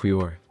kill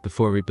Ulquiorra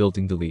before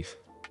rebuilding the Leaf.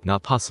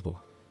 Not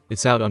possible.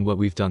 It's out on what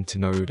we've done to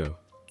Naruto.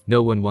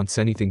 No one wants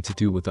anything to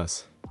do with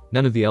us.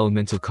 None of the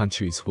elemental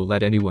countries will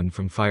let anyone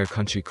from Fire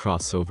Country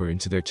cross over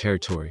into their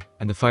territory,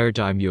 and the Fire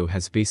Daimyo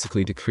has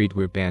basically decreed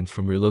we're banned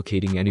from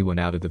relocating anyone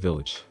out of the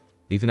village.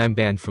 Even I'm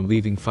banned from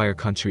leaving Fire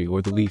Country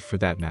or the Leaf for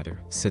that matter,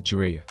 said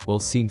Jiraiya, while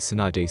seeing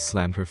Tsunade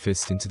slam her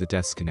fist into the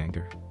desk in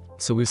anger.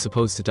 So we're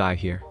supposed to die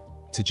here?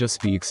 To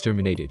just be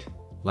exterminated?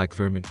 Like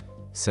vermin?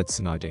 Said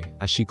Tsunade,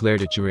 as she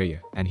glared at Jiraiya,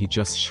 and he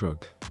just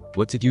shrugged.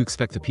 What did you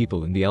expect the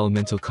people in the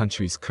elemental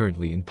countries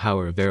currently in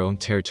power of their own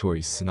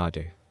territories,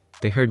 Tsunade?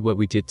 They heard what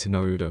we did to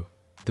Naruto.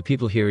 The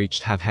people here each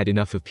have had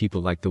enough of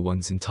people like the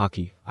ones in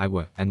Taki,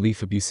 Iwa, and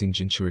Leaf abusing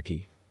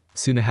Jinchuriki.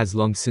 Suna has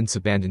long since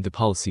abandoned the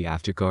policy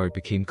after Guard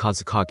became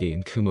Kazukage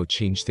and Kumo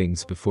changed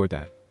things before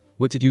that.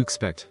 What did you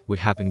expect would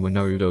happen when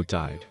Naruto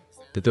died?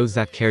 That those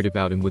that cared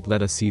about him would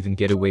let us even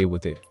get away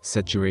with it,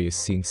 said Jiraiya,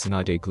 seeing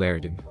Tsunade glare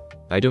at him.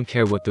 I don't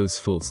care what those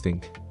fools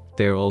think.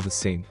 They are all the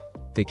same.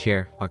 They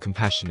care, are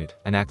compassionate,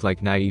 and act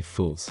like naive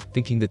fools,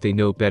 thinking that they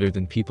know better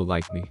than people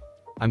like me.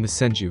 I'm a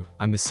Senju,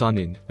 I'm a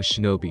Sannin, a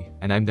shinobi,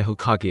 and I'm the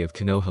Hokage of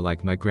Konoha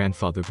like my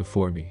grandfather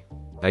before me.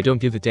 I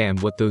don't give a damn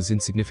what those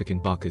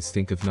insignificant bakas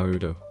think of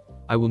Naruto.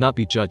 I will not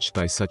be judged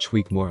by such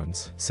weak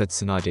morons, said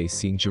Tsunade,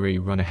 seeing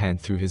Jiraiya run a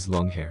hand through his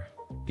long hair.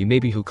 You may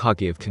be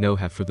Hokage of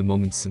Konoha for the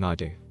moment,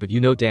 Tsunade, but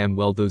you know damn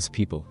well those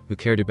people who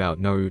cared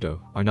about Naruto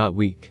are not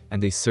weak,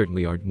 and they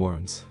certainly aren't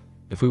morons.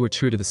 If we were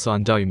true to the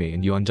Sandaime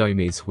and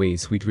Yondaime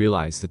ways, we'd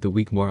realize that the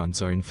weak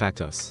morons are in fact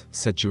us,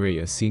 said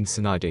Jiraiya, seeing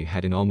Tsunade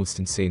had an almost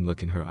insane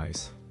look in her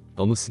eyes.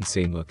 Almost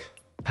insane look.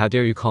 How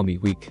dare you call me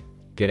weak?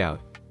 Get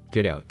out.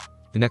 Get out.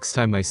 The next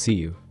time I see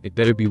you, it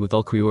better be with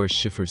Ulquiorra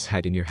Schiffer's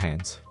head in your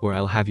hands, or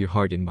I'll have your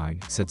heart in mine,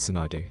 said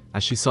Tsunade,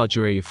 as she saw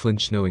Jiraiya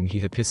flinch, knowing he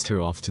had pissed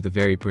her off to the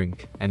very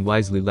brink, and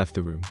wisely left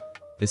the room.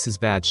 This is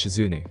bad,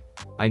 Shizune.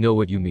 I know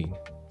what you mean.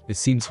 It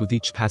seems with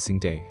each passing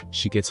day,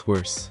 she gets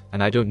worse,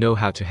 and I don't know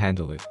how to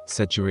handle it,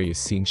 said Jiraiya,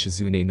 seeing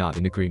Shizune not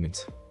in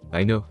agreement.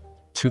 I know.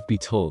 Truth be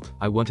told,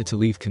 I wanted to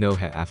leave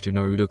Konoha after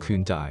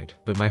Naruto-kun died,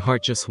 but my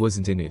heart just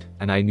wasn't in it,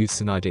 and I knew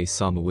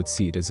Tsunade-sama would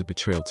see it as a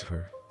betrayal to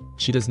her.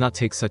 She does not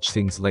take such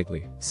things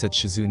lightly, said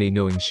Shizune,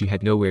 knowing she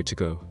had nowhere to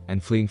go,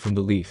 and fleeing from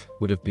the leaf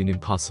would have been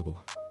impossible.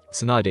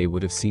 Tsunade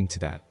would have seen to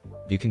that.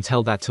 You can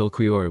tell that to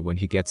Ulquiorra when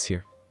he gets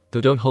here.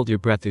 Though don't hold your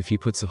breath if he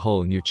puts a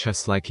hole in your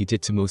chest like he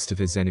did to most of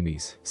his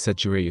enemies, said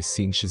Jiraiya,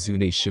 seeing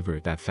Shizune shiver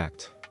at that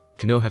fact.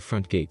 Konoha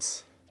front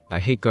gates. I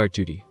hate guard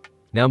duty.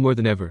 Now more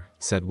than ever,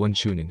 said one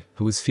Chunin,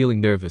 who was feeling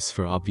nervous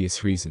for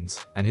obvious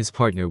reasons, and his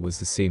partner was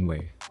the same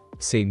way.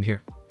 Same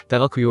here. That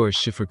Ulquiorra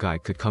Schiffer guy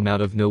could come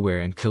out of nowhere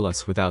and kill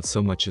us without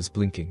so much as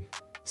blinking,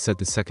 said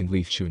the second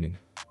Leaf Chunin.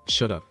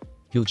 Shut up.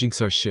 He'll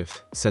jinx our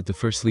shift, said the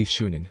first Leaf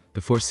Chunin,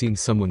 before seeing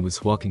someone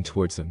was walking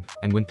towards them,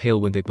 and went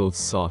pale when they both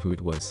saw who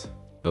it was.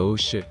 Oh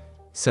shit,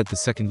 said the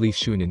second Leaf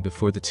Chunin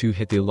before the two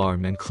hit the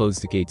alarm and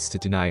closed the gates to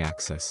deny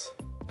access.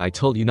 I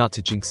told you not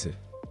to jinx it,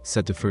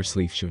 said the first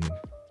Leaf Chunin.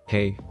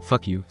 Hey,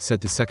 fuck you,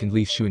 said the second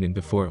Leaf Chunin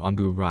before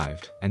Anbu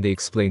arrived, and they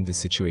explained the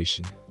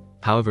situation.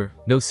 However,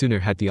 no sooner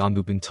had the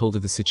Anbu been told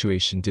of the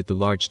situation did the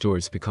large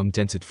doors become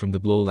dented from the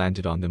blow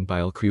landed on them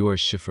by Ulquiorra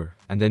Schiffer,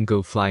 and then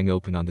go flying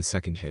open on the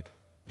second hit.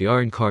 The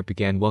Arrancar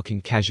began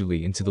walking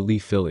casually into the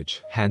Leaf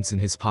village, hands in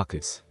his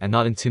pockets, and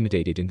not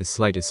intimidated in the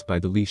slightest by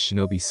the Leaf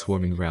shinobi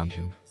swarming around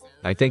him.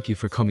 I thank you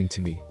for coming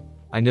to me.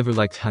 I never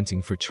liked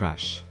hunting for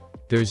trash.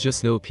 There is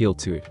just no appeal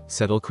to it,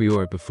 said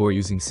Ulquiorra before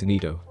using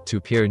Sunito to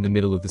appear in the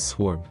middle of the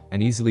swarm,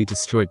 and easily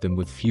destroyed them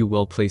with few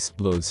well-placed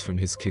blows from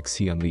his kicks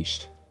he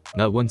unleashed.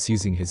 Not once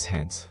using his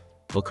hands.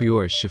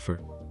 Ulquiorra Schiffer,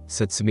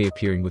 said Sume,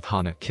 appearing with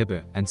Hana,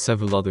 Kiba, and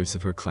several others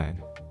of her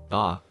clan.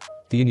 Ah,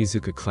 the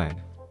Inizuka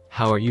clan.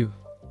 How are you?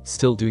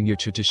 Still doing your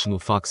traditional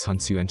fox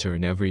hunts you enter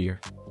in every year?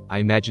 I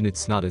imagine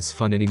it's not as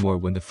fun anymore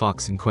when the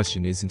fox in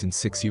question isn't an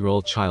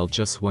 6-year-old child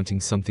just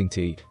wanting something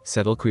to eat,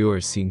 said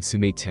Ulquiorra, seeing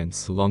Sume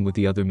tense along with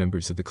the other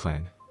members of the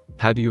clan.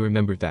 How do you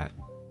remember that?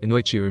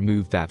 Inoichi,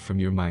 remove that from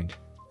your mind,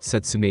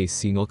 said Sume,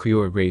 seeing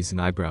Ulquiorra raise an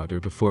eyebrow at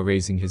her before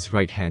raising his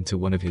right hand to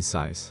one of his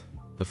eyes,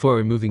 before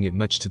removing it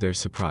much to their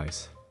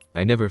surprise.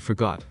 I never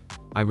forgot.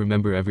 I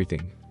remember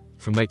everything.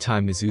 From my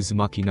time as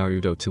Uzuamki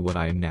Naruto to what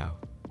I am now.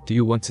 Do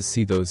you want to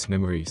see those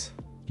memories?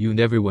 You and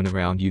everyone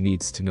around you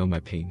needs to know my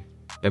pain.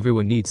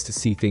 Everyone needs to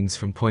see things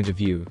from point of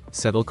view,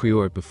 said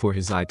Ulquiorra before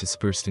his eye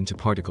dispersed into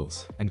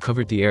particles, and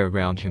covered the air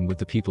around him with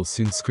the people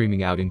soon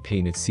screaming out in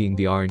pain at seeing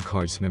the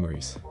Arrancar's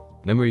memories.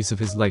 Memories of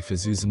his life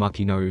as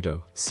Uzuamaki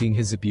Naruto, seeing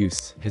his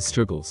abuse, his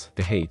struggles,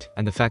 the hate,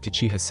 and the fact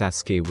Uchiha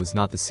Sasuke was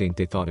not the saint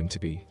they thought him to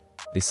be.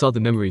 They saw the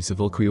memories of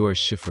Ulquiorra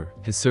Schiffer,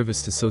 his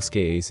service to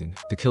Sosuke Aizen,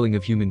 the killing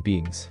of human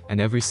beings,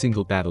 and every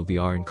single battle the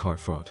Arrancar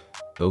fought.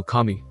 Oh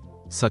Kami.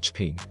 Such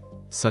pain.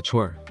 Such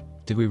horror.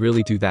 Did we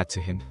really do that to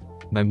him?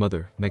 My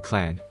mother, my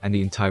clan, and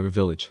the entire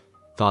village,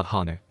 thought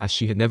Hana, as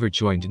she had never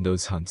joined in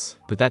those hunts,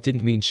 but that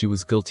didn't mean she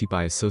was guilty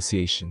by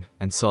association,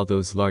 and saw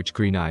those large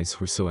green eyes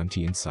were so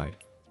empty inside.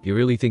 You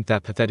really think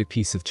that pathetic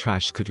piece of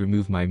trash could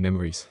remove my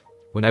memories?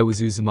 When I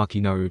was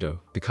Uzuamaki Naruto,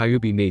 the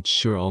Kyuubi made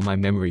sure all my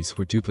memories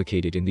were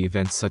duplicated in the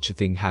event such a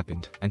thing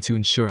happened, and to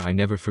ensure I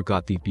never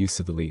forgot the abuse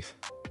of the leaf.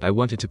 I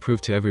wanted to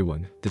prove to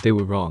everyone that they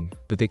were wrong,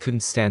 but they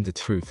couldn't stand the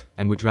truth,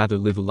 and would rather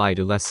live a lie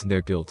to lessen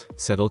their guilt,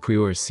 said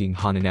Ulquiorra, seeing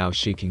Hana now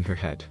shaking her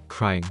head,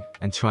 crying,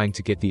 and trying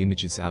to get the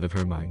images out of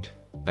her mind.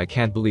 I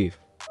can't believe.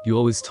 You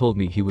always told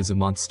me he was a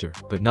monster,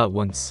 but not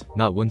once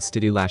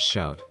did he lash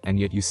out, and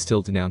yet you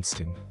still denounced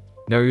him.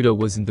 Naruto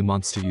wasn't the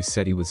monster you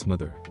said he was,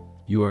 mother.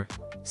 You are,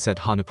 said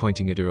Hana,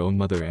 pointing at her own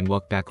mother, and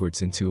walked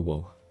backwards into a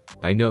wall.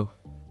 I know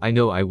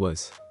I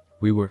was.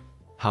 We were.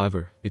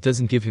 However, it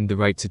doesn't give him the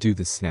right to do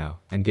this now,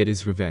 and get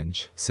his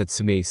revenge, said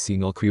Sume,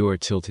 seeing Ulquiorra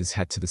tilt his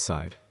head to the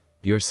side.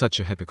 You're such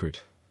a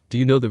hypocrite. Do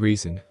you know the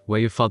reason why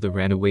your father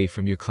ran away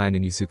from your clan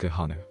in Izuka,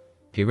 Hana?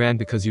 He ran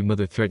because your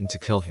mother threatened to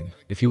kill him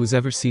if he was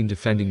ever seen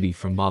defending me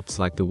from mobs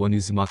like the one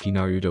Uzuamaki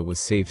Naruto was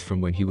saved from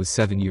when he was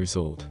 7 years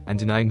old, and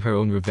denying her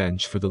own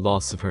revenge for the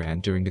loss of her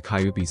aunt during the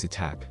Kyuubi's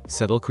attack,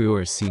 said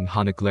Ulquiorra, seeing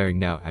Hana glaring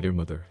now at her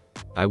mother.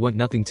 I want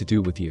nothing to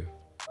do with you.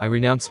 I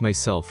renounce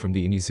myself from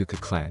the Inizuka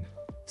clan,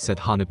 said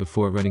Hana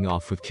before running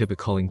off with Kiba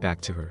calling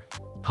back to her.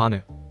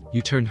 Hana,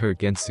 you turned her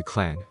against the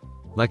clan,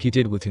 like you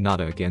did with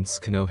Hinata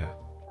against Konoha,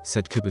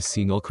 said Kiba,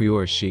 seeing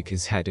Ulquiorra shake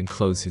his head and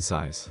close his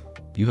eyes.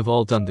 You have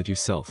all done that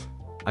yourself.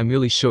 I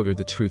merely showed her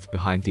the truth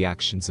behind the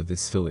actions of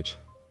this village.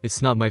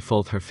 It's not my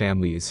fault her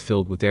family is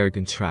filled with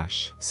arrogant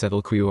trash, said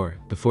Ulquiorra,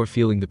 before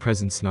feeling the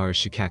presence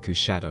Narashikaku's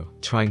shadow,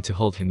 trying to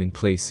hold him in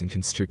place and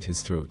constrict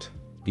his throat.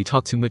 You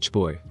talk too much,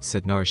 boy,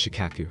 said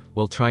Narashikaku,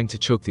 while trying to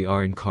choke the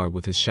Arrancar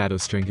with his shadow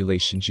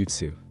strangulation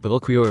jutsu, but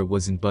Ulquiorra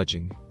wasn't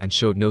budging, and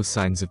showed no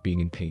signs of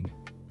being in pain.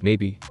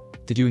 Maybe.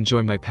 Did you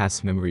enjoy my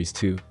past memories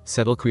too,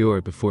 said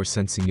Ulquiorra before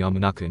sensing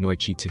Yamanaka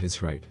Inoichi to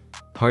his right.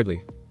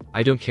 Hardly.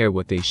 I don't care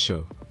what they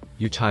show.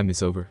 Your time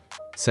is over,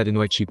 said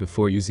Inoichi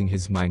before using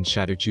his mind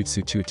shatter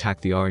jutsu to attack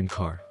the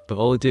Arrancar, but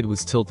all it did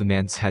was tilt the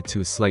man's head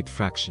to a slight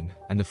fraction,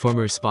 and the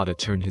former Espada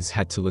turned his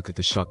head to look at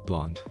the shocked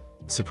blonde.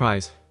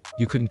 Surprise.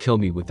 You couldn't kill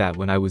me with that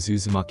when I was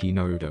Uzuamki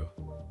Naruto.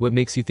 What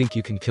makes you think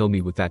you can kill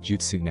me with that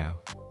jutsu now?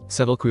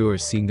 Said Ulquiorra,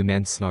 seeing the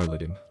man snarl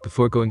at him,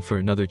 before going for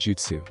another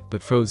jutsu,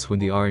 but froze when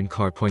the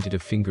Arrancar pointed a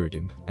finger at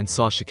him, and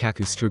saw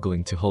Shikaku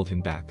struggling to hold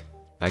him back.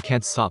 I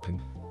can't stop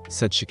him,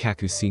 said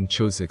Shikaku, seeing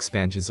Choza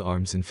expand his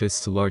arms and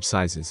fists to large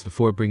sizes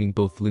before bringing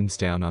both limbs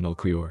down on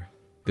Ulquiorra.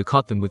 He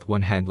caught them with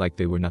one hand like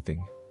they were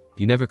nothing.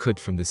 You never could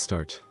from the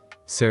start.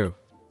 Sero,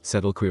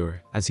 said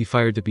Ulquiorra, as he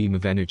fired the beam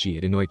of energy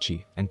at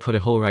Inoichi, and put a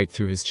hole right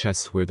through his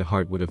chest where the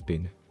heart would have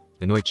been.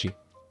 Inoichi,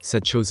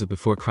 said Choza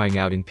before crying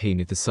out in pain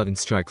at the sudden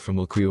strike from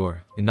Ulquiorra,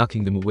 and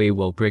knocking them away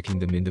while breaking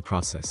them in the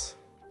process.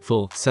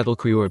 Full, said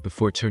Ulquiorra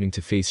before turning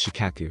to face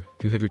Shikaku,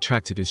 who had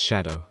retracted his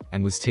shadow,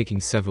 and was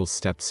taking several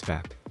steps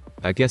back.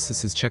 I guess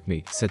this is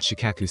checkmate, said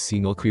Shikaku,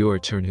 seeing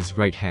Ulquiorra turn his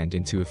right hand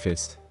into a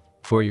fist.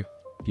 For you?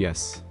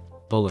 Yes.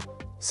 Bullet,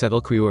 said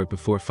Ulquiorra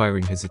before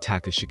firing his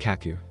attack at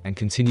Shikaku, and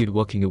continued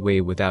walking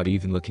away without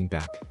even looking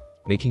back.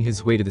 Making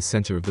his way to the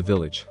center of the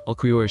village,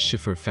 Ulquiorra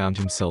Schiffer found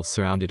himself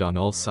surrounded on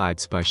all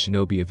sides by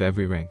shinobi of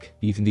every rank.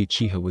 Even the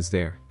Uchiha was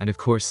there, and of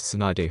course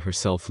Tsunade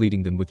herself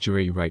leading them with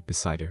Jiraiya right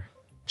beside her.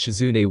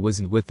 Shizune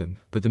wasn't with them,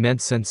 but the man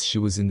sensed she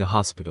was in the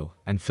hospital,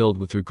 and filled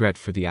with regret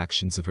for the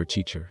actions of her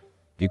teacher.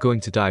 You're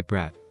going to die,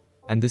 brat.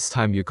 And this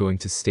time you're going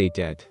to stay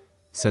dead,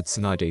 said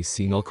Tsunade,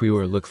 seeing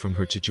Ulquiorra look from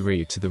her to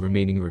Jiraiya to the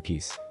remaining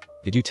rookies.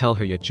 Did you tell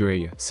her yet,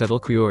 Jiraiya? Said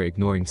Ulquiorra,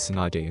 ignoring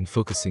Tsunade and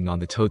focusing on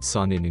the Toad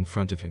Sonin in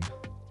front of him.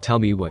 Tell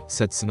me what,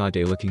 said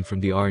Tsunade, looking from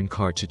the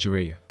Arrancar to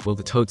Jiraiya, while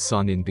the Toad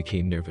Sonin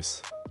became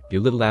nervous.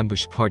 Your little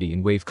ambush party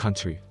in Wave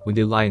Country, when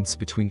the alliance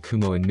between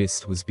Kumo and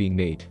Mist was being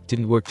made,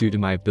 didn't work due to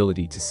my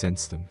ability to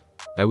sense them.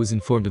 I was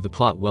informed of the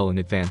plot well in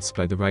advance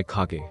by the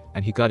Raikage,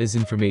 and he got his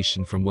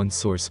information from one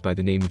source by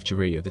the name of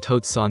Jiraiya the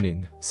Toad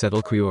Sonin, said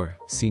Ulquiorra,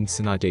 seeing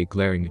Tsunade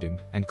glaring at him,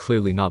 and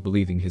clearly not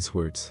believing his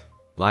words.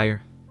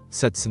 Liar,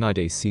 said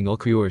Tsunade, seeing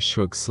Ulquiorra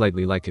shrug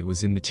slightly like it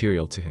was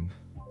immaterial to him.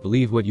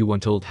 Believe what you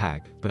want, old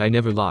hag, but I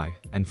never lie,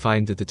 and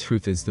find that the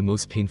truth is the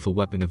most painful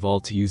weapon of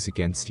all to use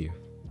against you.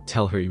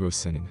 Tell her,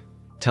 Hirosenin.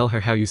 Tell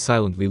her how you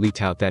silently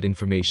leaked out that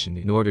information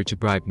in order to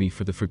bribe me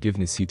for the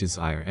forgiveness you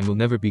desire and will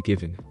never be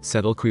given,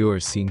 said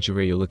Ulquiorra, seeing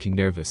Jiraiya looking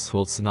nervous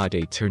while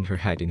Tsunade turned her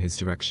head in his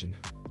direction.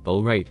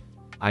 Alright.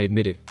 I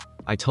admit it.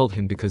 I told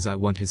him because I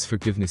want his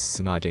forgiveness,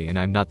 Tsunade, and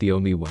I'm not the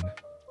only one.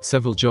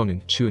 Several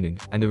Jonin,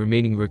 Chunin, and the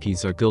remaining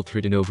rookies are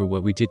guilt-ridden over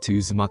what we did to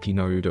Uzuamki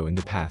Naruto in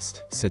the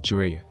past, said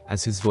Jiraiya,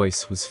 as his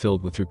voice was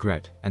filled with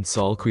regret, and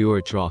saw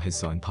Ulquiorra draw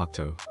his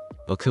Zanpakuto.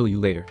 I'll kill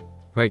you later.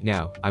 Right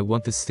now, I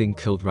want this thing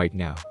killed right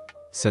now,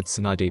 said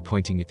Tsunade,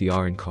 pointing at the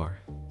Arrancar.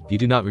 You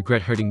do not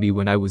regret hurting me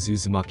when I was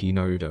Uzuamaki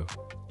Naruto.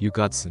 You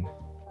Godson.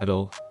 At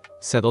all,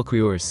 said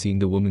Ulquiorra, seeing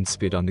the woman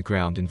spit on the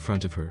ground in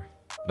front of her.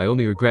 My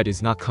only regret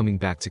is not coming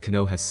back to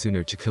Konoha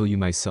sooner to kill you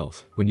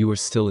myself, when you were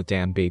still a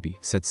damn baby,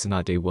 said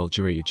Tsunade, while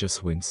Jiraiya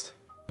just winced.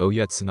 Oh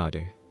yeah,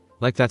 Tsunade.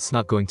 Like that's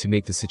not going to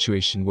make the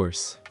situation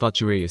worse, thought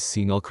Jiraiya,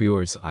 seeing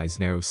Ulquiorra's eyes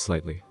narrow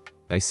slightly.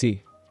 I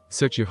see.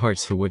 Search your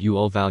hearts for what you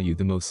all value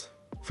the most.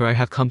 For I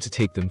have come to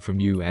take them from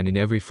you, and in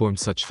every form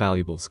such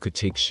valuables could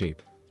take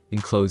shape.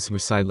 Enclosed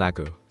Mursai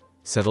Lago,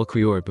 said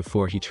Ulquiorra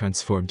before he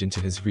transformed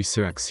into his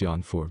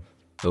Resurrection form.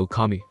 Oh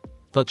Kami,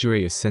 thought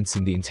Jiraiya,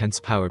 sensing the intense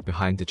power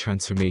behind the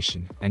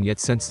transformation, and yet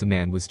sensed the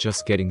man was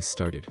just getting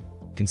started.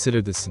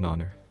 Consider this an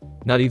honor.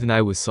 Not even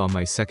I saw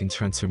my second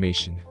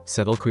transformation,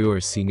 said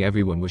Ulquiorra, seeing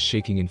everyone was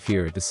shaking in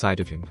fear at the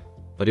sight of him.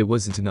 But it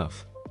wasn't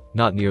enough.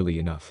 Not nearly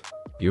enough.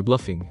 You're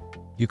bluffing.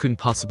 You couldn't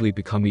possibly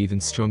become even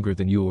stronger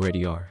than you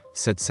already are,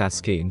 said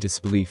Sasuke in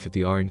disbelief at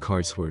the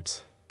Arrancar's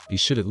words. You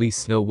should at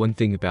least know one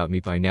thing about me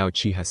by now,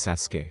 Uchiha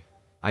Sasuke.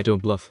 I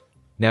don't bluff.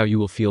 Now you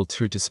will feel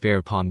true despair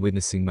upon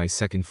witnessing my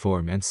second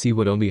form and see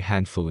what only a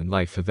handful in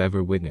life have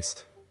ever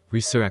witnessed.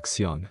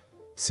 Resurrection.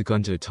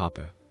 Segunda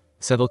etapa,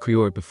 said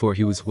Ulquiorra before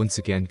he was once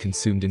again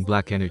consumed in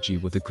black energy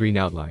with a green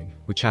outline,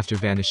 which after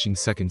vanishing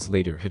seconds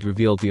later had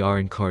revealed the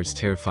Arrancar's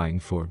terrifying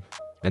form.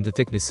 And the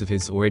thickness of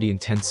his already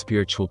intense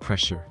spiritual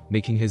pressure,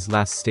 making his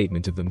last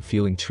statement of them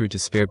feeling true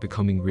despair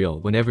becoming real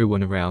when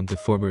everyone around the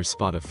former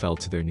Espada fell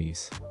to their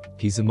knees.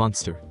 He's a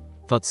monster,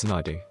 thought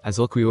Tsunade, as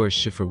Ulquiorra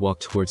Schiffer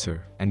walked towards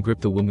her and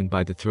gripped the woman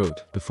by the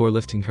throat before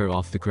lifting her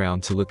off the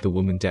ground to look the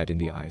woman dead in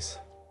the eyes.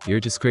 You're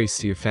a disgrace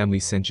to your family,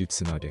 Senju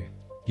Tsunade.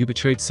 You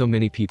betrayed so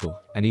many people,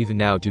 and even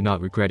now do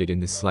not regret it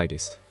in the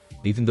slightest.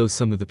 Even though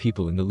some of the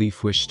people in the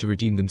leaf wish to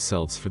redeem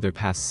themselves for their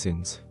past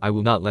sins, I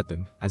will not let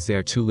them, as they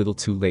are too little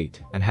too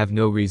late, and have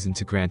no reason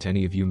to grant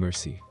any of you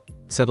mercy.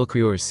 Said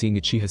Ulquiorra, seeing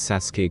Uchiha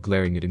Sasuke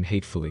glaring at him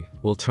hatefully,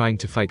 while trying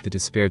to fight the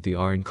despair the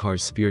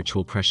Arrancar's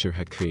spiritual pressure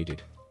had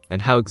created.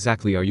 And how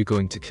exactly are you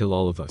going to kill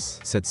all of us?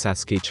 Said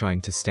Sasuke,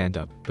 trying to stand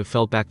up, but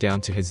fell back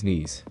down to his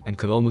knees, and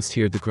could almost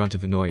hear the grunt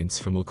of annoyance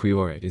from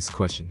Ulquiorra at his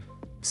question.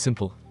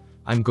 Simple.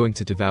 I'm going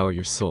to devour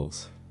your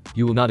souls.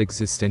 You will not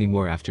exist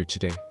anymore after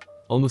today.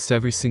 Almost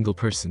every single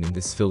person in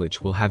this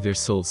village will have their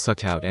souls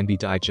sucked out and be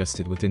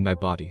digested within my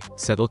body,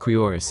 said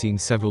Ulquiorra, seeing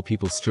several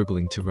people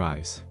struggling to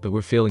rise, but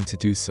were failing to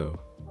do so,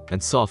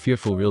 and saw a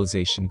fearful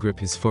realization grip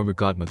his former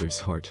godmother's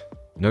heart.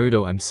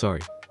 Naruto, I'm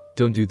sorry.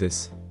 Don't do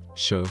this.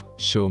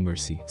 Show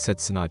mercy, said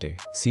Tsunade,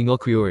 seeing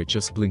Ulquiorra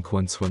just blink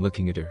once when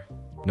looking at her.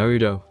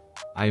 Naruto,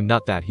 I am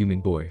not that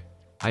human boy.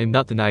 I am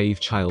not the naive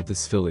child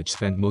this village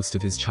spent most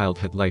of his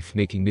childhood life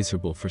making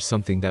miserable for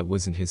something that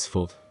wasn't his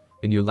fault.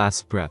 In your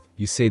last breath,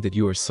 you say that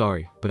you are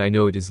sorry, but I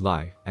know it is a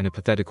lie, and a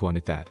pathetic one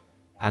at that.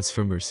 As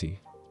for mercy,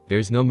 there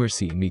is no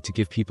mercy in me to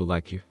give people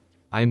like you.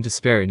 I am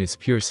despair in its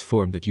purest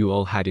form that you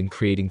all had in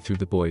creating through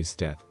the boy's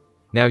death.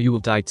 Now you will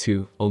die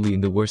too, only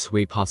in the worst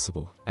way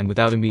possible, and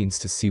without a means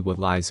to see what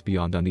lies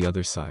beyond on the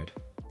other side.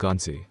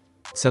 Gonzi,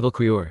 said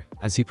Ulquiorra,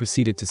 as he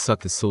proceeded to suck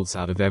the souls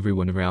out of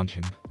everyone around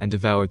him, and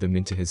devour them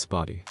into his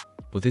body.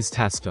 With his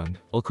task done,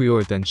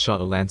 Ulquiorra then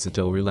shot a Lanza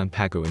del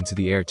Relampago into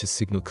the air to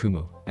signal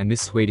Kumo, and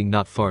missed, waiting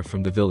not far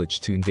from the village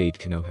to invade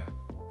Konoha.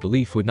 The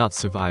leaf would not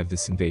survive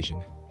this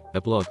invasion.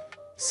 Epilogue.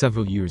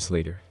 Several years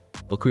later,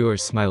 Ulquiorra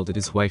smiled at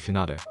his wife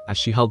Hinata, as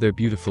she held their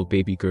beautiful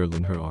baby girl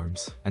in her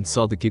arms, and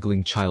saw the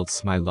giggling child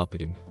smile up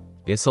at him.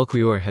 Yes,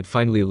 Ulquiorra had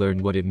finally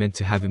learned what it meant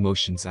to have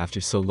emotions after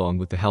so long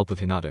with the help of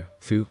Hinata,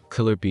 Fu,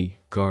 Killer Bee,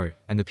 Gar,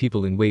 and the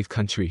people in Wave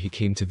Country he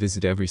came to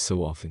visit every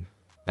so often.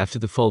 After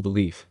the fall of the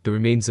leaf, the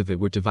remains of it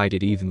were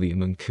divided evenly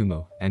among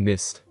Kumo and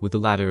Mist, with the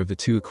latter of the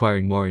two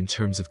acquiring more in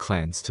terms of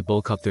clans to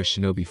bulk up their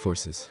shinobi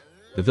forces.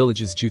 The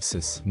village's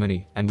jutsus,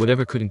 money, and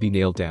whatever couldn't be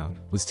nailed down,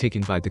 was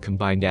taken by the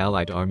combined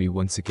allied army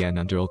once again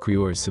under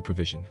Ulquiorra's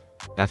supervision.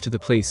 After the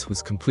place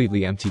was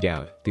completely emptied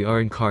out, the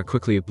Arrancar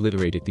quickly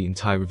obliterated the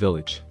entire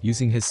village,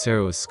 using his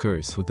Seroa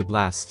skurs with the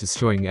blast,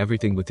 destroying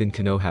everything within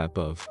Konoha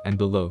above and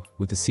below,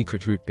 with the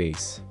secret root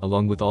base,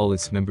 along with all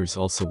its members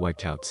also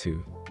wiped out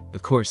too.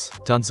 Of course,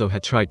 Danzo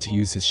had tried to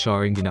use his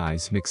Sharingan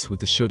eyes mixed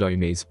with the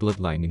Shodarume's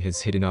bloodline in his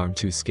hidden arm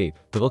to escape,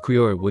 but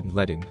Ulquiorra wouldn't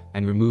let him,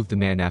 and removed the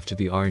man after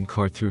the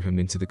Arrancar threw him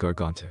into the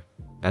Garganta.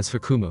 As for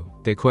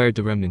Kumo, they acquired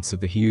the remnants of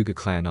the Hyuga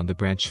clan on the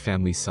branch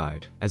family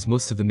side, as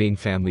most of the main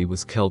family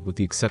was killed with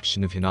the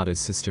exception of Hinata's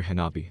sister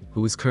Hanabi,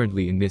 who was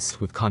currently in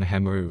Mist with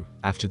Konohamaru,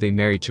 after they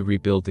married to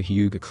rebuild the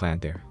Hyuga clan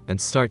there, and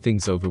start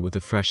things over with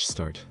a fresh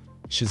start.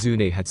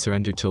 Shizune had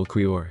surrendered to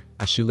Ulquiorra,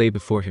 as she lay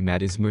before him at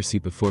his mercy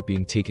before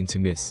being taken to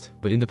Mist,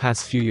 but in the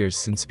past few years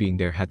since being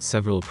there had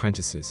several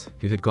apprentices,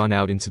 who had gone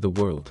out into the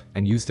world,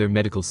 and used their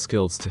medical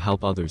skills to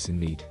help others in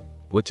need.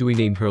 What do we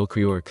name her,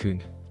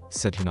 Ulquiorra-kun?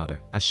 Said Hinata,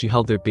 as she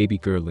held their baby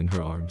girl in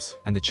her arms,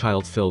 and the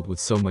child filled with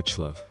so much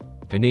love.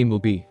 Her name will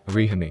be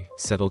Orihime,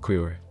 said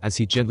Ulquiorra, as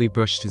he gently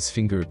brushed his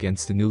finger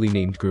against the newly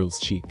named girl's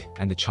cheek,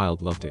 and the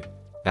child loved it.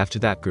 After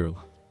that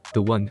girl.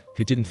 The one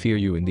who didn't fear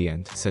you in the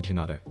end, said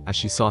Hinata, as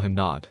she saw him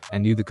nod,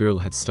 and knew the girl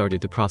had started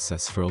the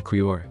process for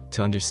Ulquiorra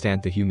to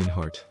understand the human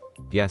heart.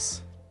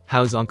 Yes.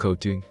 How's Anko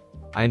doing?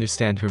 I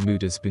understand her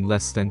mood has been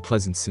less than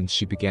pleasant since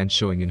she began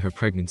showing in her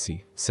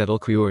pregnancy, said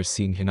Ulquiorra,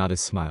 seeing Hinata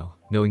smile,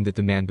 knowing that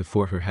the man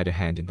before her had a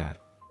hand in that.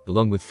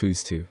 Along with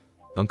Fu's too.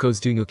 Anko's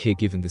doing okay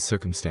given the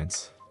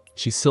circumstance.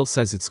 She still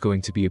says it's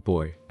going to be a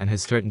boy, and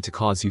has threatened to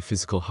cause you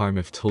physical harm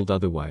if told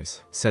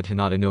otherwise, said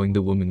Hinata, knowing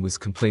the woman was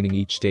complaining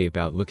each day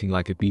about looking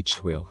like a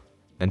beached whale.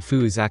 And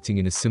Fu is acting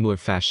in a similar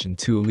fashion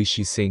too, only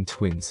she's saying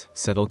twins,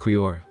 said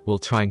Ulquiorra, while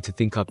trying to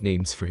think up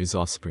names for his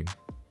offspring.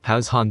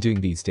 How's Han doing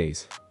these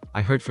days?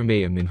 I heard from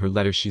Ayam in her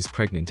letter she's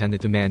pregnant and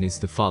that the man is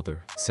the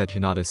father, said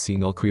Hinata,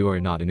 seeing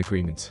Ulquiorra nod in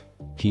agreement.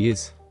 He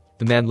is.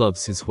 The man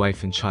loves his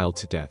wife and child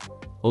to death.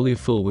 Only a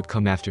fool would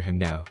come after him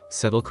now,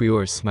 said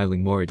Ulquiorra,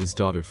 smiling more at his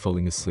daughter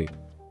falling asleep.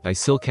 I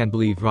still can't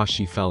believe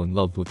Rashi fell in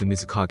love with the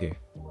Mizukage.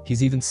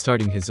 He's even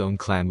starting his own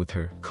clan with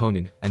her,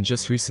 Konan, and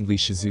just recently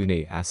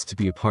Shizune asked to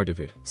be a part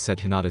of it, said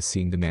Hinata,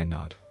 seeing the man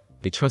nod.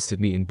 They trusted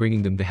me in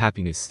bringing them the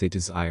happiness they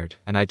desired,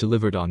 and I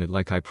delivered on it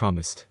like I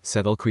promised,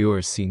 said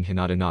Ulquiorra, seeing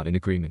Hinata nod in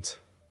agreement.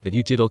 That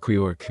you did,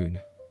 Ulquiorra-kun.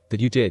 That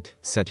you did,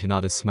 said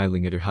Hinata,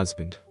 smiling at her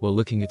husband, while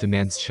looking at the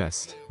man's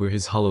chest, where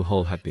his hollow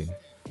hull had been.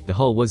 The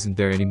hull wasn't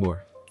there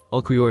anymore.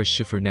 Ulquiorra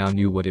Schiffer now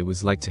knew what it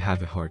was like to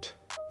have a heart.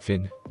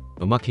 Finn.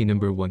 Omaki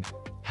number 1.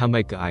 How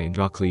might Guy and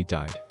Rock Lee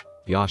died.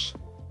 Yosh.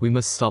 We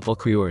must stop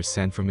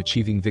Ulquiorra-san from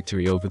achieving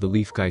victory over the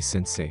Leaf Guy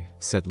sensei,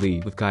 said Lee,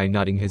 with Guy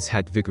nodding his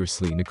head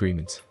vigorously in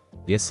agreement.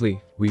 Yes Lee,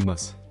 we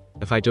must.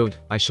 If I don't,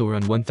 I shall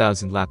run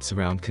 1,000 laps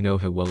around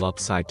Konoha while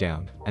upside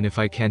down, and if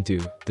I can't do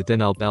that,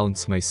 then I'll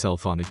balance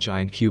myself on a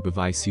giant cube of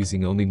ice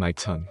using only my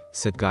tongue,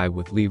 said Guy,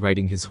 with Lee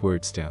writing his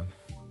words down.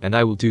 And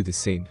I will do the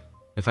same.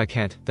 If I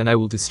can't, then I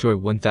will destroy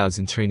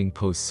 1000 training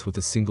posts with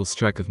a single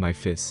strike of my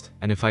fist,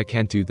 and if I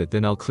can't do that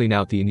then I'll clean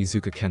out the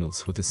Inizuka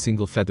kennels with a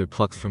single feather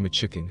plucked from a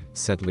chicken,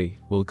 said Lee.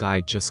 Will Guy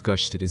just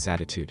gushed at his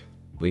attitude.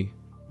 Lee?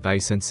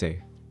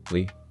 Bai-sensei.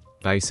 Lee?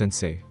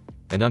 Bai-sensei.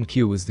 And on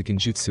cue was the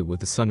genjutsu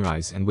with the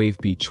sunrise and wave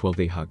beach while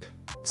they hug.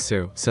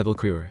 Zero, said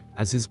Ulquiorra,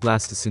 as his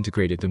blast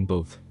disintegrated them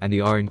both, and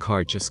the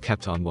Arrancar just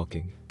kept on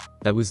walking.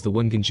 That was the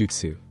one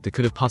genjutsu that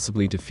could have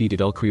possibly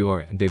defeated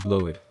Ulquiorra, and they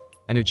blow it.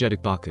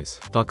 Energetic Bacchus,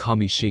 thought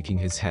Kami, shaking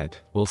his head,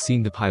 while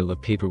seeing the pile of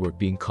paperwork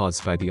being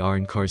caused by the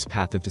Arrancar's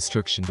path of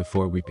destruction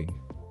before weeping.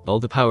 All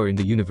the power in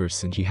the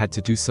universe, and he had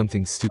to do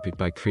something stupid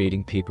by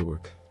creating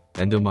paperwork.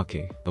 And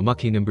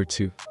Omake number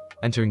 2.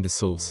 Entering the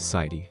Soul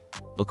Society.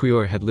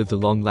 Ulquiorra had lived a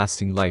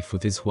long-lasting life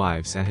with his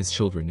wives and his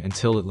children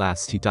until at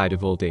last he died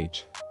of old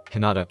age.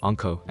 Hinata,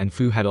 Anko, and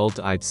Fu had all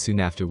died soon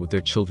after, with their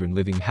children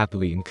living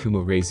happily in Kumo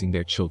raising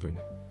their children.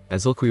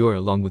 As Ulquiorra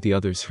along with the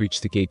others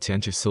reached the gate to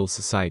enter Soul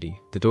Society,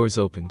 the doors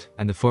opened,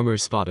 and the former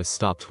Espada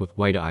stopped with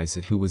wide eyes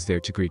at who was there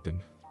to greet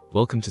them.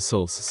 Welcome to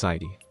Soul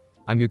Society.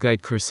 I'm your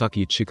guide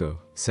Kurosaki Ichigo,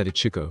 said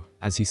Ichigo,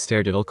 as he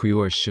stared at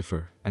Ulquiorra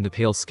Schiffer, and the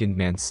pale-skinned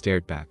man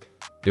stared back.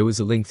 There was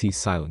a lengthy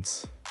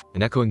silence.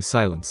 An echoing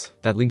silence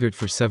that lingered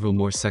for several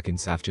more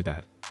seconds after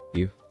that.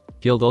 You?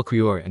 Yelled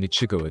Ulquiorra and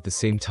Ichigo at the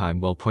same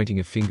time while pointing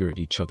a finger at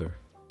each other.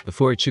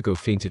 Before Ichigo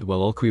fainted while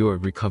Ulquiorra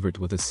recovered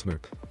with a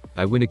smirk.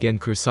 I win again,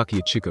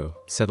 Kurosaki Ichigo,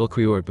 said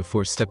Ulquiorra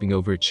before stepping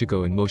over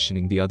Ichigo and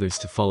motioning the others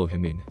to follow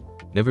him in.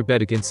 Never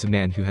bet against a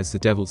man who has the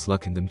devil's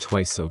luck in them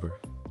twice over.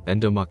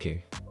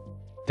 Endomake.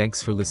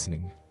 Thanks for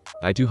listening.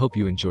 I do hope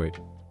you enjoyed.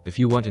 If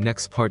you want a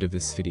next part of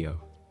this video,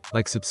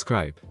 like,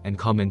 subscribe, and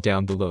comment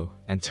down below,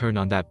 and turn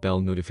on that bell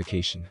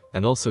notification,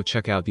 and also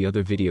check out the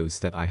other videos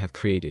that I have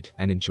created,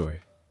 and enjoy.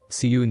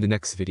 See you in the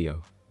next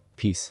video.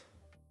 Peace.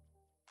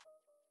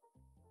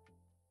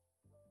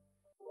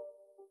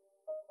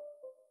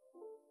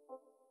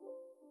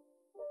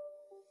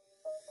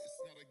 It's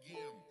not a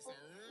game, it's a